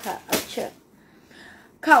 সোহা। আচ্ছা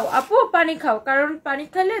খাও আপু, পানি খাও, কারণ পানি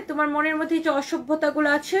খেলে তোমার মনের মধ্যে যে অসভ্যতাগুলো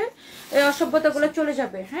আছে এই অসভ্যতাগুলো চলে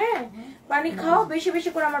যাবে। হ্যাঁ, পানি খাও, বেশি বেশি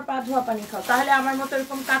করে আমার পা ধোয়া পানি খাও, তাহলে আমার মতো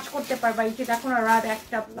এরকম কাজ করতে পারবা। এই যে দেখো না, রাত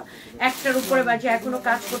একটার উপরে বাজে এখনো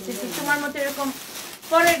কাজ করতেছি, তোমার মতো এরকম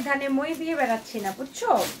পরের ধানে মই দিয়ে বেড়াচ্ছি না,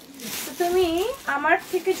 বুঝছো? তো তুমি আমার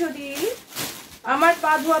থেকে যদি আমার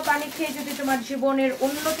পা ধোয়া পানি খেয়ে যদি তোমার জীবনের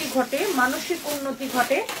উন্নতি ঘটে, মানসিক উন্নতি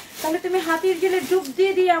ঘটে, তাহলে তুমি হাতির জেলে ডুব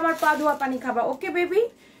দিয়ে দিয়ে আমার পা ধোয়া পানি খাবা। Okay baby?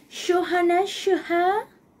 সোহানা সোহা,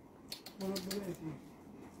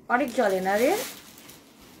 অনেক জলে না রে,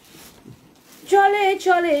 চলে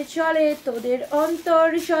চলে চলে তোদের অন্তর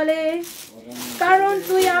চলে, কারণ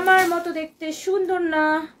তুই আমার মতো দেখতে সুন্দর না,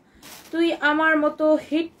 তুই আমার মতো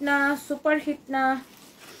হিট না, সুপার হিট না।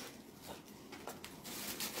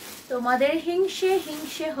 তোমাদের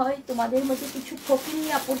হিংসে হয়, তোমাদের মধ্যে কিছু ফকিন্নি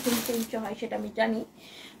আপুর হিংসে হয়, সেটা আমি জানি,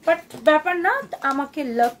 বাট ব্যাপার না, আমাকে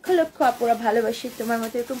লক্ষ লক্ষ আপুরা ভালোবাসি, তোমার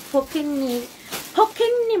মতো এরকম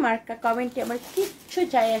ফকিন্নি মার্কা কমেন্টে আমার কিচ্ছু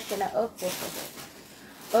যায় আসে না। ওকে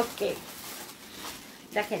ওকে,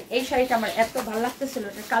 দেখেন এই শাড়িটা আমার এত ভালো লাগতেছিল,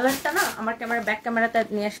 কালারটা না, আমার ব্যাক ক্যামেরাতে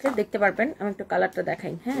নিয়ে আসলে দেখতে পারবেন, আমি একটু কালারটা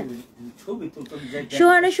দেখাই। হ্যাঁ,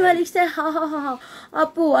 সোহা লিখছে, হা হা হা হা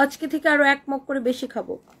আপু আজকে থেকে আরো 1 মগ করে বেশি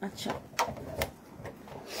খাবো। আচ্ছা,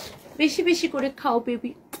 বেশি বেশি করে খাও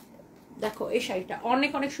বেবি। দেখো এই শাড়িটা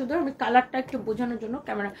অনেক অনেক সুন্দর, আমি কালারটা একটু বোঝানোর জন্য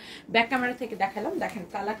ব্যাক ক্যামেরা থেকে দেখালাম। দেখেন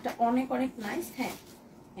কালারটা অনেক অনেক নাইস। হ্যাঁ,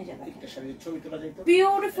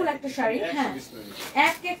 বিউটিফুল একটা শাড়ি। হ্যাঁ,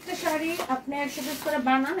 একটা শাড়ি আপনি 100 পিস করে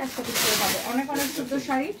বানান, 100 পিস করে পাবে, অনেক অনেক সুন্দর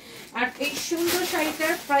শাড়ি। আর এই সুন্দর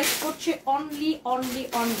শাড়িটার প্রাইস করছে অনলি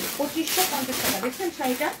 2550 টাকা। দেখছেন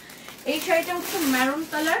শাড়িটা, এই শাড়িটা হচ্ছে মেরুন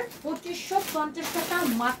কালার, 2550 টাকা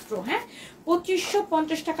মাত্র। হ্যাঁ,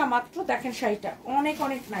 2550 টাকা মাত্র। দেখেন শাড়িটা অনেক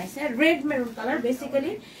অনেক নাইস। হ্যাঁ, রেড মেরুন কালার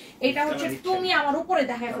বেসিক্যালি। এটা হচ্ছে, তুমি আমার উপরে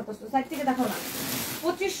দেখায় করতেছো, সাইড থেকে দেখো না,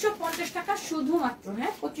 2550 টাকা শুধুমাত্র।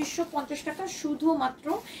 হ্যাঁ, 2550 টাকা শুধুমাত্র।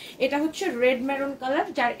 এটা হচ্ছে রেড মেরুন কালার,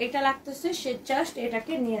 যার এটা লাগতেছে সে জাস্ট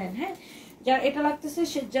এটাকে নিয়ে নেন। হ্যাঁ, যার এটা লাগতেছে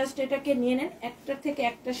সে জাস্ট এটাকে নিয়ে নেন। একটা থেকে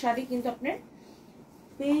একটা শাড়ি কিন্তু আপনার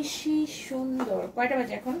বেশি সুন্দর। কয়টা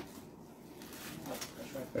বাজে এখন?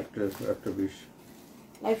 একটা 20।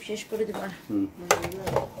 লাইভ শেষ করে দিব।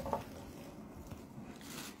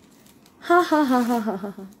 হা হা হা হা হা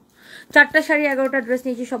হা। 4টা শাড়ি 11টা ড্রেস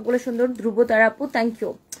নিয়েছি, সবগুলো সুন্দর। ধ্রুব তারা আপু, thank you,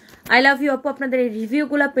 I love you আপু। আপনাদের এই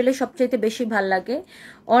রিভিউগুলো পেলে সবচাইতে বেশি ভাল লাগে,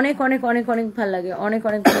 অনেক অনেক অনেক অনেক ভাল লাগে, অনেক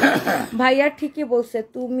অনেক। ভাইয়া ঠিকই বলছে,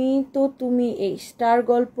 তুমি এই স্টার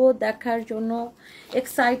গল্প দেখার জন্য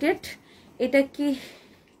এক্সাইটেড। এটা কি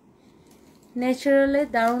ন্যাচারালি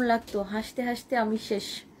দারুণ লাগতো, হাসতে হাসতে আমি শেষ।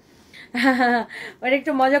 মানে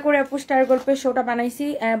একটু মজা করে আপু স্টার গল্পের শোটা বানাইছি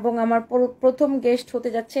এবং আমার প্রথম গেস্ট হতে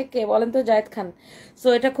যাচ্ছে কে বলেন তো? জায়েদ খান। সো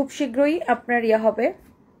এটা খুব শীঘ্রই আপনার ইয়া হবে।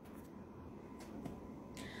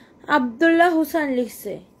 আব্দুল্লাহ হুসাইন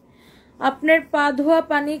লিখছে আপনার পা ধোয়া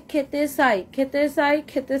পানি খেতে চাই, খেতে চাই,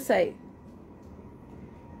 খেতে চাই।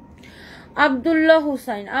 আব্দুল্লাহ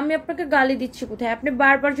হুসাইন, আমি আপনাকে গালি দিচ্ছি কোথায়? আপনি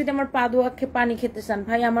বারবার যদি আমার পা ধোয়া পানি খেতে চান,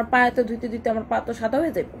 ভাই আমার পা এত ধুইতে ধুইতে আমার পা তো সাদা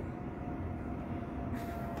হয়ে যাবে।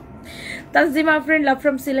 Tanjima friend, love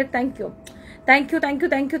from Sylhet, thank you, thank you, thank you,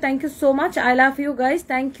 thank you, thank you so much. I love you guys,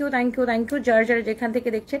 thank you, thank you, thank you. যারা যারা যেখান থেকে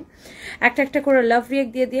দেখছেন একটা একটা করে লাভ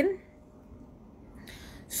রিয়েক্ট দিয়ে দিন।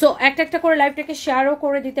 সো একটা একটা করে লাইভটাকে শেয়ারও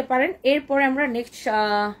করে দিতে পারেন। এরপরে আমরা নেক্সট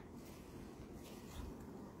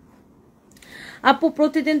আপু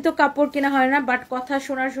প্রতিদিন তো কাপড় কেনা হয় না, বাট কথা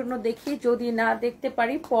শোনার জন্য দেখি, যদি না দেখতে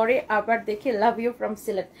পারি পরে আবার দেখি। Love you from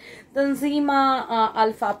Sylhet, তনজিমা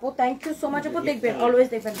alpha আপু, থ্যাংক ইউ সো মাচ আপু। দেখবেন, অলওয়েজ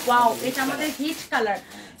দেখবেন। ওয়াও, এটা আমাদের hit colour,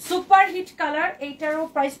 super hit colour. এইটারও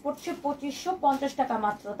price পড়ছে 2550 টাকা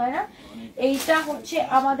মাত্র, তাই না? এইটা হচ্ছে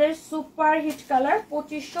আমাদের সুপার হিট কালার,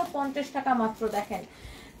 2550 টাকা মাত্র। দেখেন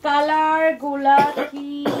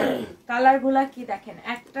কালার গুলা কি দেখেন,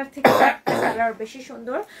 একটার থেকে একটা কালার বেশি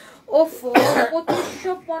সুন্দর। ওফো,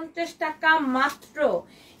 2550 টাকা মাত্র।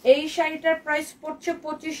 এই শাড়িটার প্রাইস পড়ছে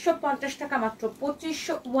 2550 টাকা মাত্র।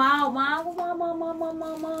 2500। ওয়াও, মা মা মা মা মা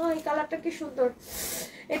মা মা, এই কালারটা কি সুন্দর।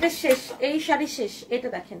 এটা শেষ, এই শাড়ি শেষ। এটা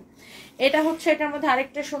দেখেন, এটা হচ্ছে এটার মধ্যে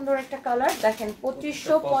আরেকটা সুন্দর একটা কালার। দেখেন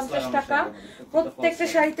 2550 টাকা। প্রত্যেকটা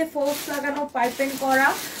শাড়িতে ফলস লাগানো, পাইপিং করা,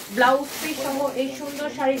 ব্লাউজ পিস সহ এই সুন্দর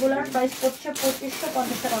শাড়িগুলোর প্রাইস পড়ছে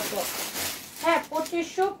 2550 টাকা মাত্র। হ্যাঁ,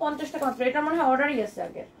 2550 টাকা মাত্র। এটা মনে হয় অর্ডারই আছে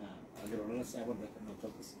আগে।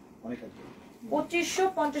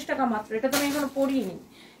 2550 টাকা মাত্র। এটা তো আমি এখনো পড়িনি।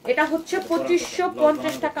 এটা হচ্ছে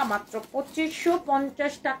 2550 টাকা মাত্র,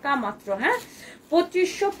 2550 টাকা মাত্র। হ্যাঁ,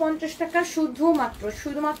 2550 টাকা শুধুমাত্র,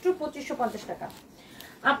 শুধুমাত্র 2550 টাকা।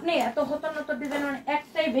 আপনি এত হতন নতুন ডিজাইন, মানে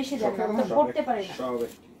একটাই বেশি দেন না, তো পড়তে পারি না।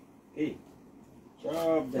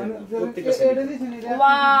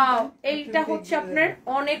 ওয়াও, এইটা হচ্ছে আপনার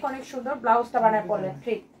অনেক অনেক সুন্দর। ব্লাউজটা বানায় পড়লেন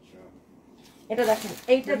ঠিক। এটা দেখেন,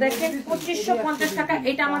 এইটা দেখেন 2550 টাকা।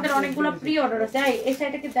 এটা আমাদের অনেকগুলো প্রি অর্ডার আছে। এই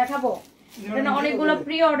সাইডে কি দেখাবো? এটা অনেকগুলো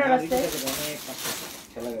প্রি অর্ডার আছে।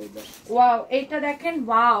 ওয়াও, এইটা দেখেন।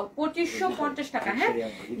 ওয়াও, 2550 টাকা। হ্যাঁ,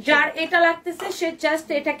 যার এটা লাগতেছে সে জাস্ট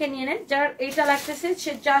এটাকে নিয়ে নেন, যার এটা লাগতেছে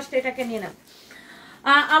সে জাস্ট এটাকে নিয়ে নেন।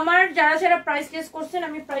 আমার যারা যারা প্রাইস গেস করছেন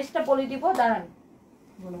আমি প্রাইসটা বলে দিব, দাঁড়ান।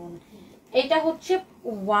 এটা হচ্ছে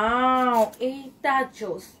ওয়াও, এইটা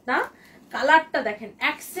জোস না? কালারটা দেখেন,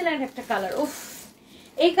 এক্সেলেন্ট একটা কালার। উফ,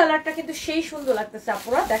 এই কালারটা কিন্তু সেই সুন্দর লাগতেছে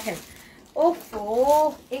আপুরা। দেখেন, ওফ,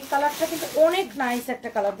 এই কালারটা কিন্তু অনেক নাইস একটা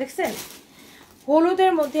কালার। দেখছেন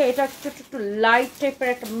হলুদের মধ্যে এটা একটু লাইট টাইপের,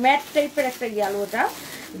 একটা ম্যাট টাইপের একটা ইয়েলোটা।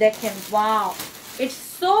 দেখেন, ওয়াও, ইটস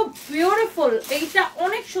সো বিউটিফুল। এইটা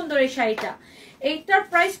অনেক সুন্দর এই শাড়িটা। এইটার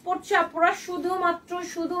প্রাইস পড়ছে আপুরা শুধুমাত্র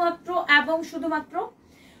শুধুমাত্র এবং শুধুমাত্র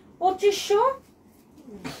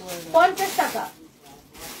 2550 টাকা।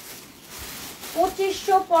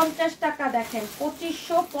 2550 টাকা। দেখেন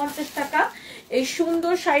 2550 টাকা। এই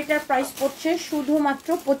সুন্দর শাড়িটার প্রাইস পড়ছে শুধুমাত্র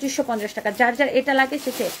 2550 টাকা। যার যার এটা লাগে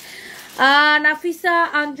সেটা। নাফিসা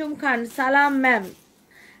আঞ্জুম খান, সালাম ম্যাম।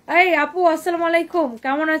 এই আপু আসসালামু আলাইকুম,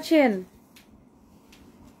 কেমন আছেন?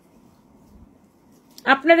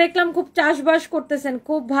 আপনি দেখলাম খুব চাষবাস করতেছেন,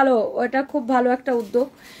 খুব ভালো। ওটা খুব ভালো একটা উদ্যোগ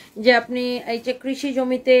যে আপনি এই যে কৃষি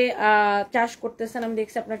জমিতে চাষ করতেছেন। আমি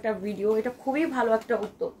দেখছি আপনার একটা ভিডিও, এটা খুবই ভালো একটা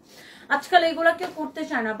উদ্যোগ। আজকাল এগুলা কেউ করতে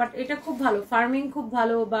চায় না, বাট এটা খুব ভালো। ফার্মিং খুব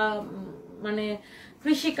ভালো, বা মানে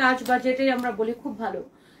কৃষি কাজ বা যেটাই আমরা বলি খুব ভালো।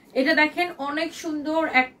 এটা দেখেন অনেক সুন্দর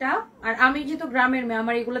একটা। আর আমি যেহেতু গ্রামের মেয়ে,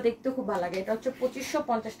 আমার এগুলো দেখতে খুব ভালো লাগে। এটা হচ্ছে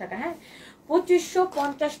 2550 টাকা। হ্যাঁ,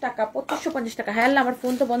 2550 টাকা, 2550 টাকা। হ্যাঁ, আমার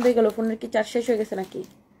ফোন তো বন্ধ হয়ে গেল। ফোনের কি চার্জ শেষ হয়ে গেছে নাকি?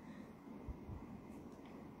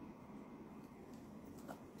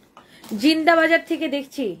 জিন্দাবাজার থেকে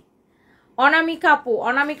দেখছি। অনামিকা আপু,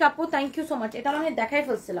 অনামিকা আপু, থ্যাংক ইউ সো মাচ। এটা মানে দেখাই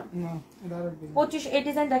ফেলছিলাম 25, এই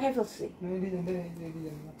ডিজাইন দেখাই ফেলছি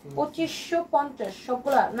 2550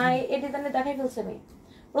 সবগুলা না, এই ডিজাইনে দেখাই ফেলছি আমি।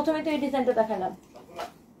 প্রথমে তো এই ডিজাইনটা দেখালাম।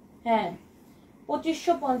 হ্যাঁ,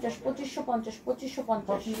 2550, 2550,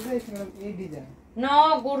 2550 না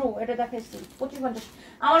গরু, এটা দেখাইছি 2550।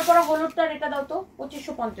 আমার পরা হলুদটার এটা দাও তো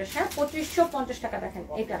 2550। হ্যাঁ, 2550 টাকা। দেখেন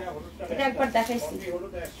এটা, এটা একবার দেখাইছি।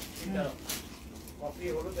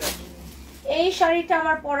 এই শাড়িটা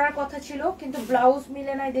আমার পরার কথা ছিল, কিন্তু ব্লাউজ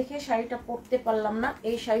মিলে নাই দেখে শাড়িটা পরতে পারলাম না।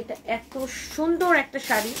 এই শাড়িটা এত সুন্দর একটা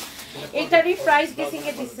শাড়ি, এটারই প্রাইস গেসিং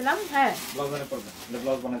এ দিছিলাম। হ্যাঁ,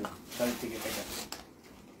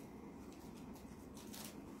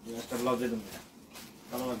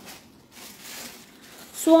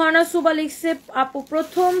 সুহানা সুবা লিখছে আপু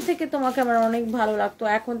প্রথম থেকে তোমাকে আমার অনেক ভালো লাগতো,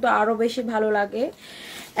 এখন তো আরো বেশি ভালো লাগে।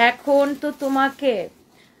 এখন তো তোমাকে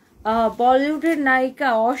বলিউডের নায়িকা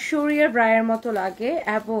ঐশ্বরিয়া রায়ের মতো লাগে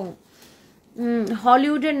এবং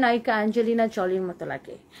হলিউডের নায়িকা অ্যাঞ্জেলিনা জলির মতো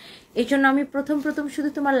লাগে। এই জন্য আমি প্রথম শুধু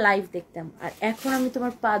তোমার লাইভ দেখতাম, আর এখন আমি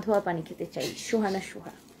তোমার পা ধোয়া পানি খেতে চাই সুহানা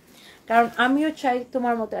সুহা। কারণ আমিও চাই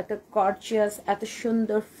তোমার মতো এত গর্জিয়াস, এত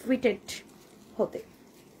সুন্দর ফিটেড হতে।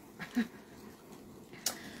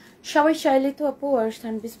 সবাই চাইলে তো আপু আর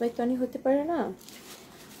সানভিস ভাই তো হতে পারে না।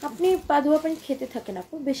 আপনি পা ধোয়া পানি খেতে থাকেন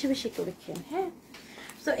আপু, বেশি বেশি করে খেন। হ্যাঁ,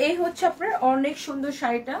 তো এই হচ্ছে আপনার অনেক সুন্দর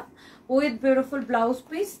শাড়িটা উইথ বিউটিফুল ব্লাউজ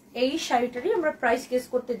পিস। এই শাড়িটারই আমরা প্রাইস গেস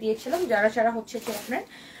করতে দিয়েছিলাম, যারা হচ্ছে যে আপনার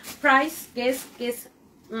প্রাইস গেস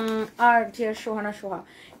আর যে সোহানা সোহা।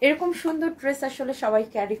 এরকম সুন্দর ড্রেস আসলে সবাই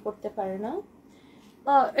ক্যারি করতে পারে না।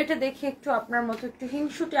 এটা দেখে একটু আপনার মতো একটু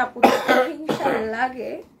হিংসুটে আপু হিংসা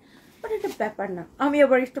লাগে, বাট এটা ব্যাপার না। আমি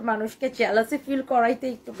আবার একটু মানুষকে জেলাসি ফিল করাইতে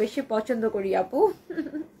একটু বেশি পছন্দ করি আপু।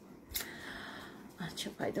 আচ্ছা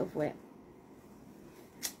বাই দ্য ওয়ে,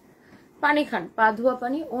 পানি খান, পা ধোয়া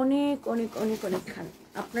পানি অনেক অনেক অনেক অনেক খান।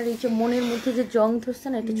 আপনার এই যে মনের মধ্যে যে জং ধরছে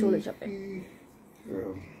না, এটা চলে যাবে।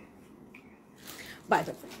 বাই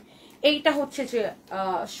দ্য ওয়ে, এইটা হচ্ছে যে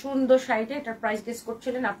সুন্দর শাড়িটা, এটার প্রাইস গেস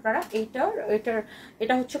করছিলেন আপনারা।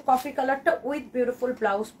 এটা হচ্ছে কফি কালারটা উইথ বিউটিফুল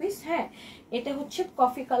ব্লাউজ পিস। হ্যাঁ, এটা হচ্ছে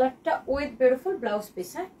কফি কালারটা উইথ বিউটিফুল ব্লাউজ পিস।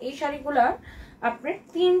 হ্যাঁ, এই শাড়িগুলার আপনার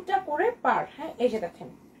 3টা করে পার। হ্যাঁ, এই যে দেখেন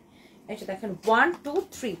 1 2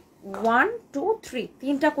 3 1 2 3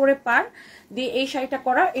 3টা করে পার দিয়ে এই শাড়িটা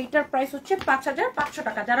করা। এইটার প্রাইস হচ্ছে 5500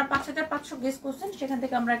 টাকা। যারা 5500 গেস করছেন সেখান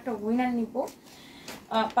থেকে আমরা একটা উইনার নিব।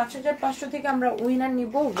 5500 থেকে আমরা উইনার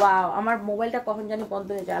নিব। ওয়াও, আমার মোবাইলটা কখন জানি বন্ধ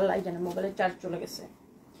হয়ে যায়, আল্লাহ জানে, মোবাইলের চার্জ চলে গেছে।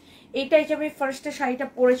 এইটাই যে আমি ফার্স্টে শাড়িটা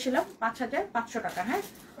পরেছিলাম 5500 টাকা। হ্যাঁ,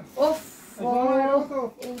 ওফ,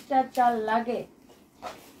 এইটা চাল লাগে।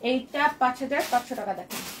 এইটা 5500 টাকা।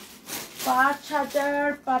 দেখেন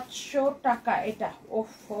 5500 টাকা এটা।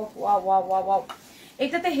 ওফ, ওয়াও,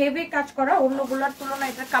 এটাতে হেভি কাজ করা, অন্যগুলোর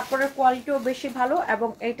তুলনায় এটার কাপড়ের কোয়ালিটিও বেশি ভালো এবং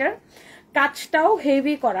এটার কাজটাও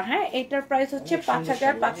হেভি করা। হ্যাঁ, এটার প্রাইস হচ্ছে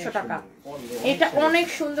 5500 টাকা। এটা অনেক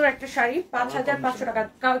সুন্দর একটা শাড়ি, 5500 টাকা।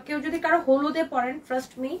 কেউ যদি কারো হলুদে পরেন,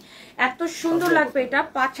 ট্রাস্ট মি, এত সুন্দর লাগবে এটা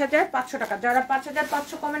 5500 টাকা। যারা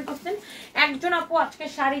 5500 কমেন্ট করছেন, একজন আপু আজকে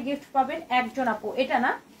শাড়ি গিফট পাবেন, একজন আপু। এটা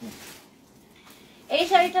না, এই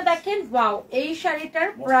শাড়িটা দেখেন, ওয়াও, এই শাড়িটার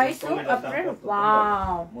প্রাইসও আপনার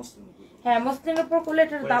ওয়াও। হ্যাঁ, মসলিনের উপর করলে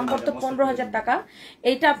এটার দাম পড়তো 15000 টাকা।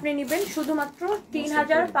 এইটা আপনি নেবেন শুধুমাত্র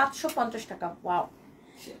 3550 টাকা। ওয়াও,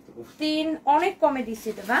 অনেক কমে দিচ্ছে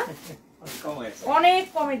এটা না, অনেক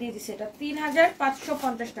কমে দিয়ে দিচ্ছে এটা।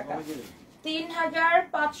 3550 টাকা,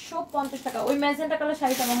 3550 টাকা। ওই ম্যাজেন্টা কালার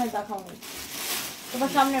শাড়িটা মনে হয় দেখাও নি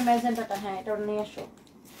তোমার সামনে, ম্যাজেন্টাটা। হ্যাঁ, এটা নিয়ে আসো।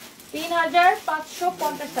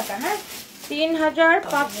 3550 টাকা। হ্যাঁ,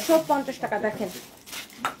 3550 টাকা। দেখেন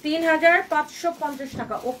 3550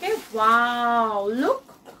 টাকা। ওকে, ওয়াও, লুক,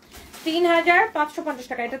 3550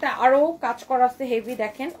 টাকা। এটাতে আরো কাজ করা আছে হেভি,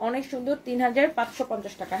 দেখেন অনেক সুন্দর।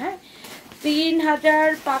 3550 টাকা। হ্যাঁ,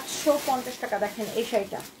 3550 টাকা। দেখেন এই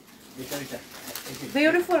শাড়িটা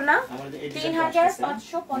বিউটিফুল না,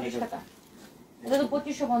 3550 টাকা। এটা তো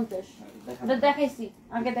 2550। এটা দেখাইছি,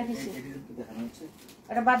 আগে দেখাইছি,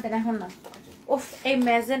 এটা বাদ দেন এখন না। উফ, এই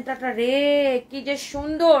ম্যাজেন্টাটা রে কি যে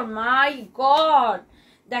সুন্দর, মাই গড।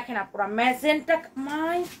 দেখেন আপুরা ম্যাজেন্টা,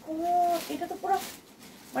 মাই গড, এটা তো পুরো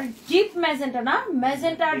মানে ডিপ ম্যাজেন্টা না,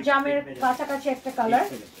 ম্যাজেন্টা আর জামের কাছাকাছি একটা কালার।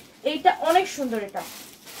 এইটা অনেক সুন্দর।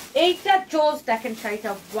 এইটা চোজ, দেখেন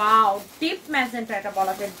শাড়িটা, ওয়াও, ডিপ ম্যাজেন্টা এটা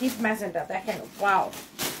বলা যায়, ডিপ ম্যাজেন্টা। দেখেন ওয়াও,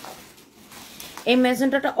 এই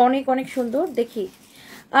ম্যাজেন্টাটা অনেক অনেক সুন্দর। দেখি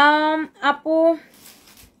আপু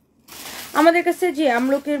আমাদের কাছে যে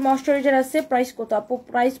আমলকির ময়শ্চারাইজার আছে, প্রাইস কত আপু?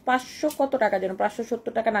 প্রাইস 500 কত টাকা যেন,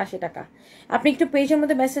 570 টাকা না 80 টাকা। আপনি একটু পেজের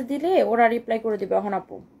মধ্যে মেসেজ দিলে ওরা রিপ্লাই করে দিবে এখন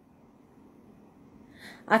আপু।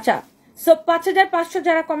 আচ্ছা, সো 5500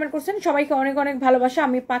 যারা কমেন্ট করছেন সবাইকে অনেক অনেক ভালোবাসা।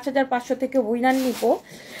 আমি 5500 থেকে উইনার নিব।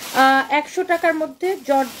 100 টাকার মধ্যে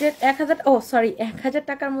জর্জেট 1000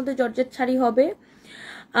 টাকার মধ্যে জর্জেট শাড়ি হবে।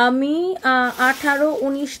 আমি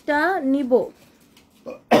 18-19টা নিব।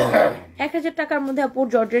 1000 টাকার মধ্যে আপু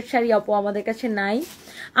জর্জেট শাড়ি আপু আমাদের কাছে নাই।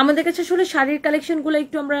 আমাদের কাছে আসলে শাড়ির কালেকশনগুলো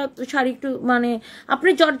একটু, আমরা শাড়ি একটু মানে আপনি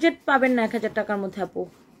জর্জেট পাবেন না 1000 টাকার মধ্যে আপু,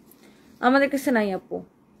 আমাদের কাছে নাই আপু।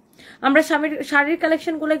 আমরা শাড়ির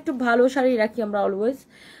কালেকশনগুলো একটু ভালো শাড়ি রাখি আমরা অলওয়েজ,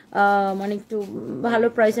 মানে একটু ভালো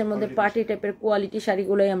প্রাইসের মধ্যে পার্টি টাইপের কোয়ালিটি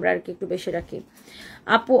শাড়িগুলোই আমরা আর কি একটু বেশি রাখি।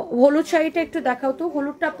 আপু হলুদ শাড়িটা একটু দেখাও তো।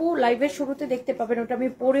 হলুদটা আপু লাইভের শুরুতে দেখতে পাবেন, ওটা আমি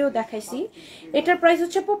পরেও দেখাইছি। এটার প্রাইস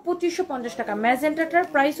হচ্ছে আপু 2550 টাকা। ম্যাজেন্টাটার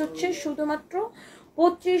প্রাইস হচ্ছে শুধুমাত্র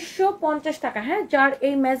 2550 টাকা। হ্যাঁ, যার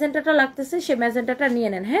এই ম্যাজেন্টাটা লাগতেছে সে ম্যাজেন্টাটা নিয়ে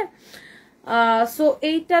নেন। হ্যাঁ, সো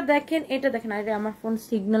এইটা দেখেন, এটা দেখেন, আরে আমার ফোন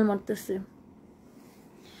সিগন্যাল মারতেছে।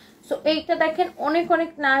 সো এইটা দেখেন, অনেক অনেক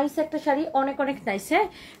নাইস একটা শাড়ি, অনেক অনেক নাইস। হ্যাঁ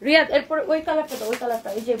রিয়াদ, এরপর ওই কালারটা তো, ওই কালারটা,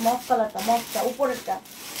 এই যে মফ কালারটা, মফটা উপরেরটা।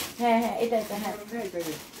 হ্যাঁ হ্যাঁ, এটা এটা, হ্যাঁ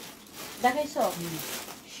দেখাইছো?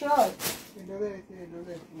 শিওর?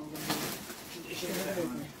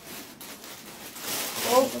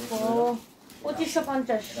 ও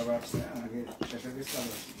 2550।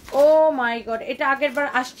 ও মাই গড, এটা আগের বার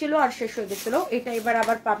আসছিল আর শেষ হয়ে গেছিল, এটা এবার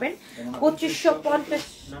আবার পাবেন 2550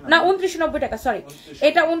 না 2990 টাকা, সরি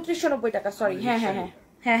এটা 2990 টাকা, সরি। হ্যাঁ হ্যাঁ হ্যাঁ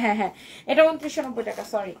হ্যাঁ হ্যাঁ হ্যাঁ, এটা 2990 টাকা,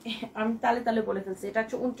 সরি আমি তালে তালে বলে ফেলছি, এটা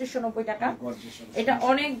হচ্ছে 2990 টাকা। এটা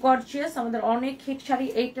অনেক গর্জিয়াস, আমাদের অনেক হিট শাড়ি,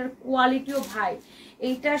 এইটার কোয়ালিটিও ভাই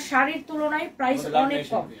এইটা শাড়ির তুলনায় প্রাইস অনেক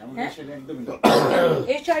কম। হ্যাঁ,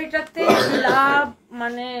 এই শাড়িটাতে লাভ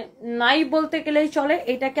মানে নাই বলতে গেলেই চলে।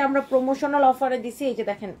 এটাকে আমরা প্রমোশনাল অফারে দিছি, এই যে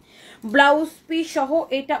দেখেন ব্লাউজ পিস সহ,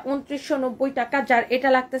 এটা 2990 টাকা। যার এটা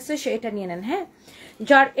লাগতেছে সে এটা নিয়ে নেন। হ্যাঁ,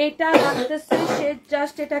 যার এটা লাগতেছে সে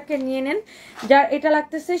জাস্ট এটাকে নিয়ে নেন, যার এটা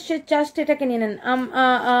লাগতেছে সে জাস্ট এটাকে নিয়ে নেন।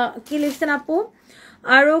 কি লিখছেন আপু?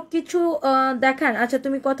 আরো কিছু দেখান? আচ্ছা,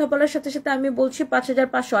 তুমি কথা বলার সাথে সাথে আমি বলছি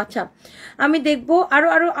 5500। আচ্ছা, আমি দেখবো, আরো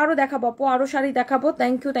আরো আরো দেখাবো আপু, আরো শাড়ি দেখাবো।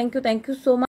 Thank you so much.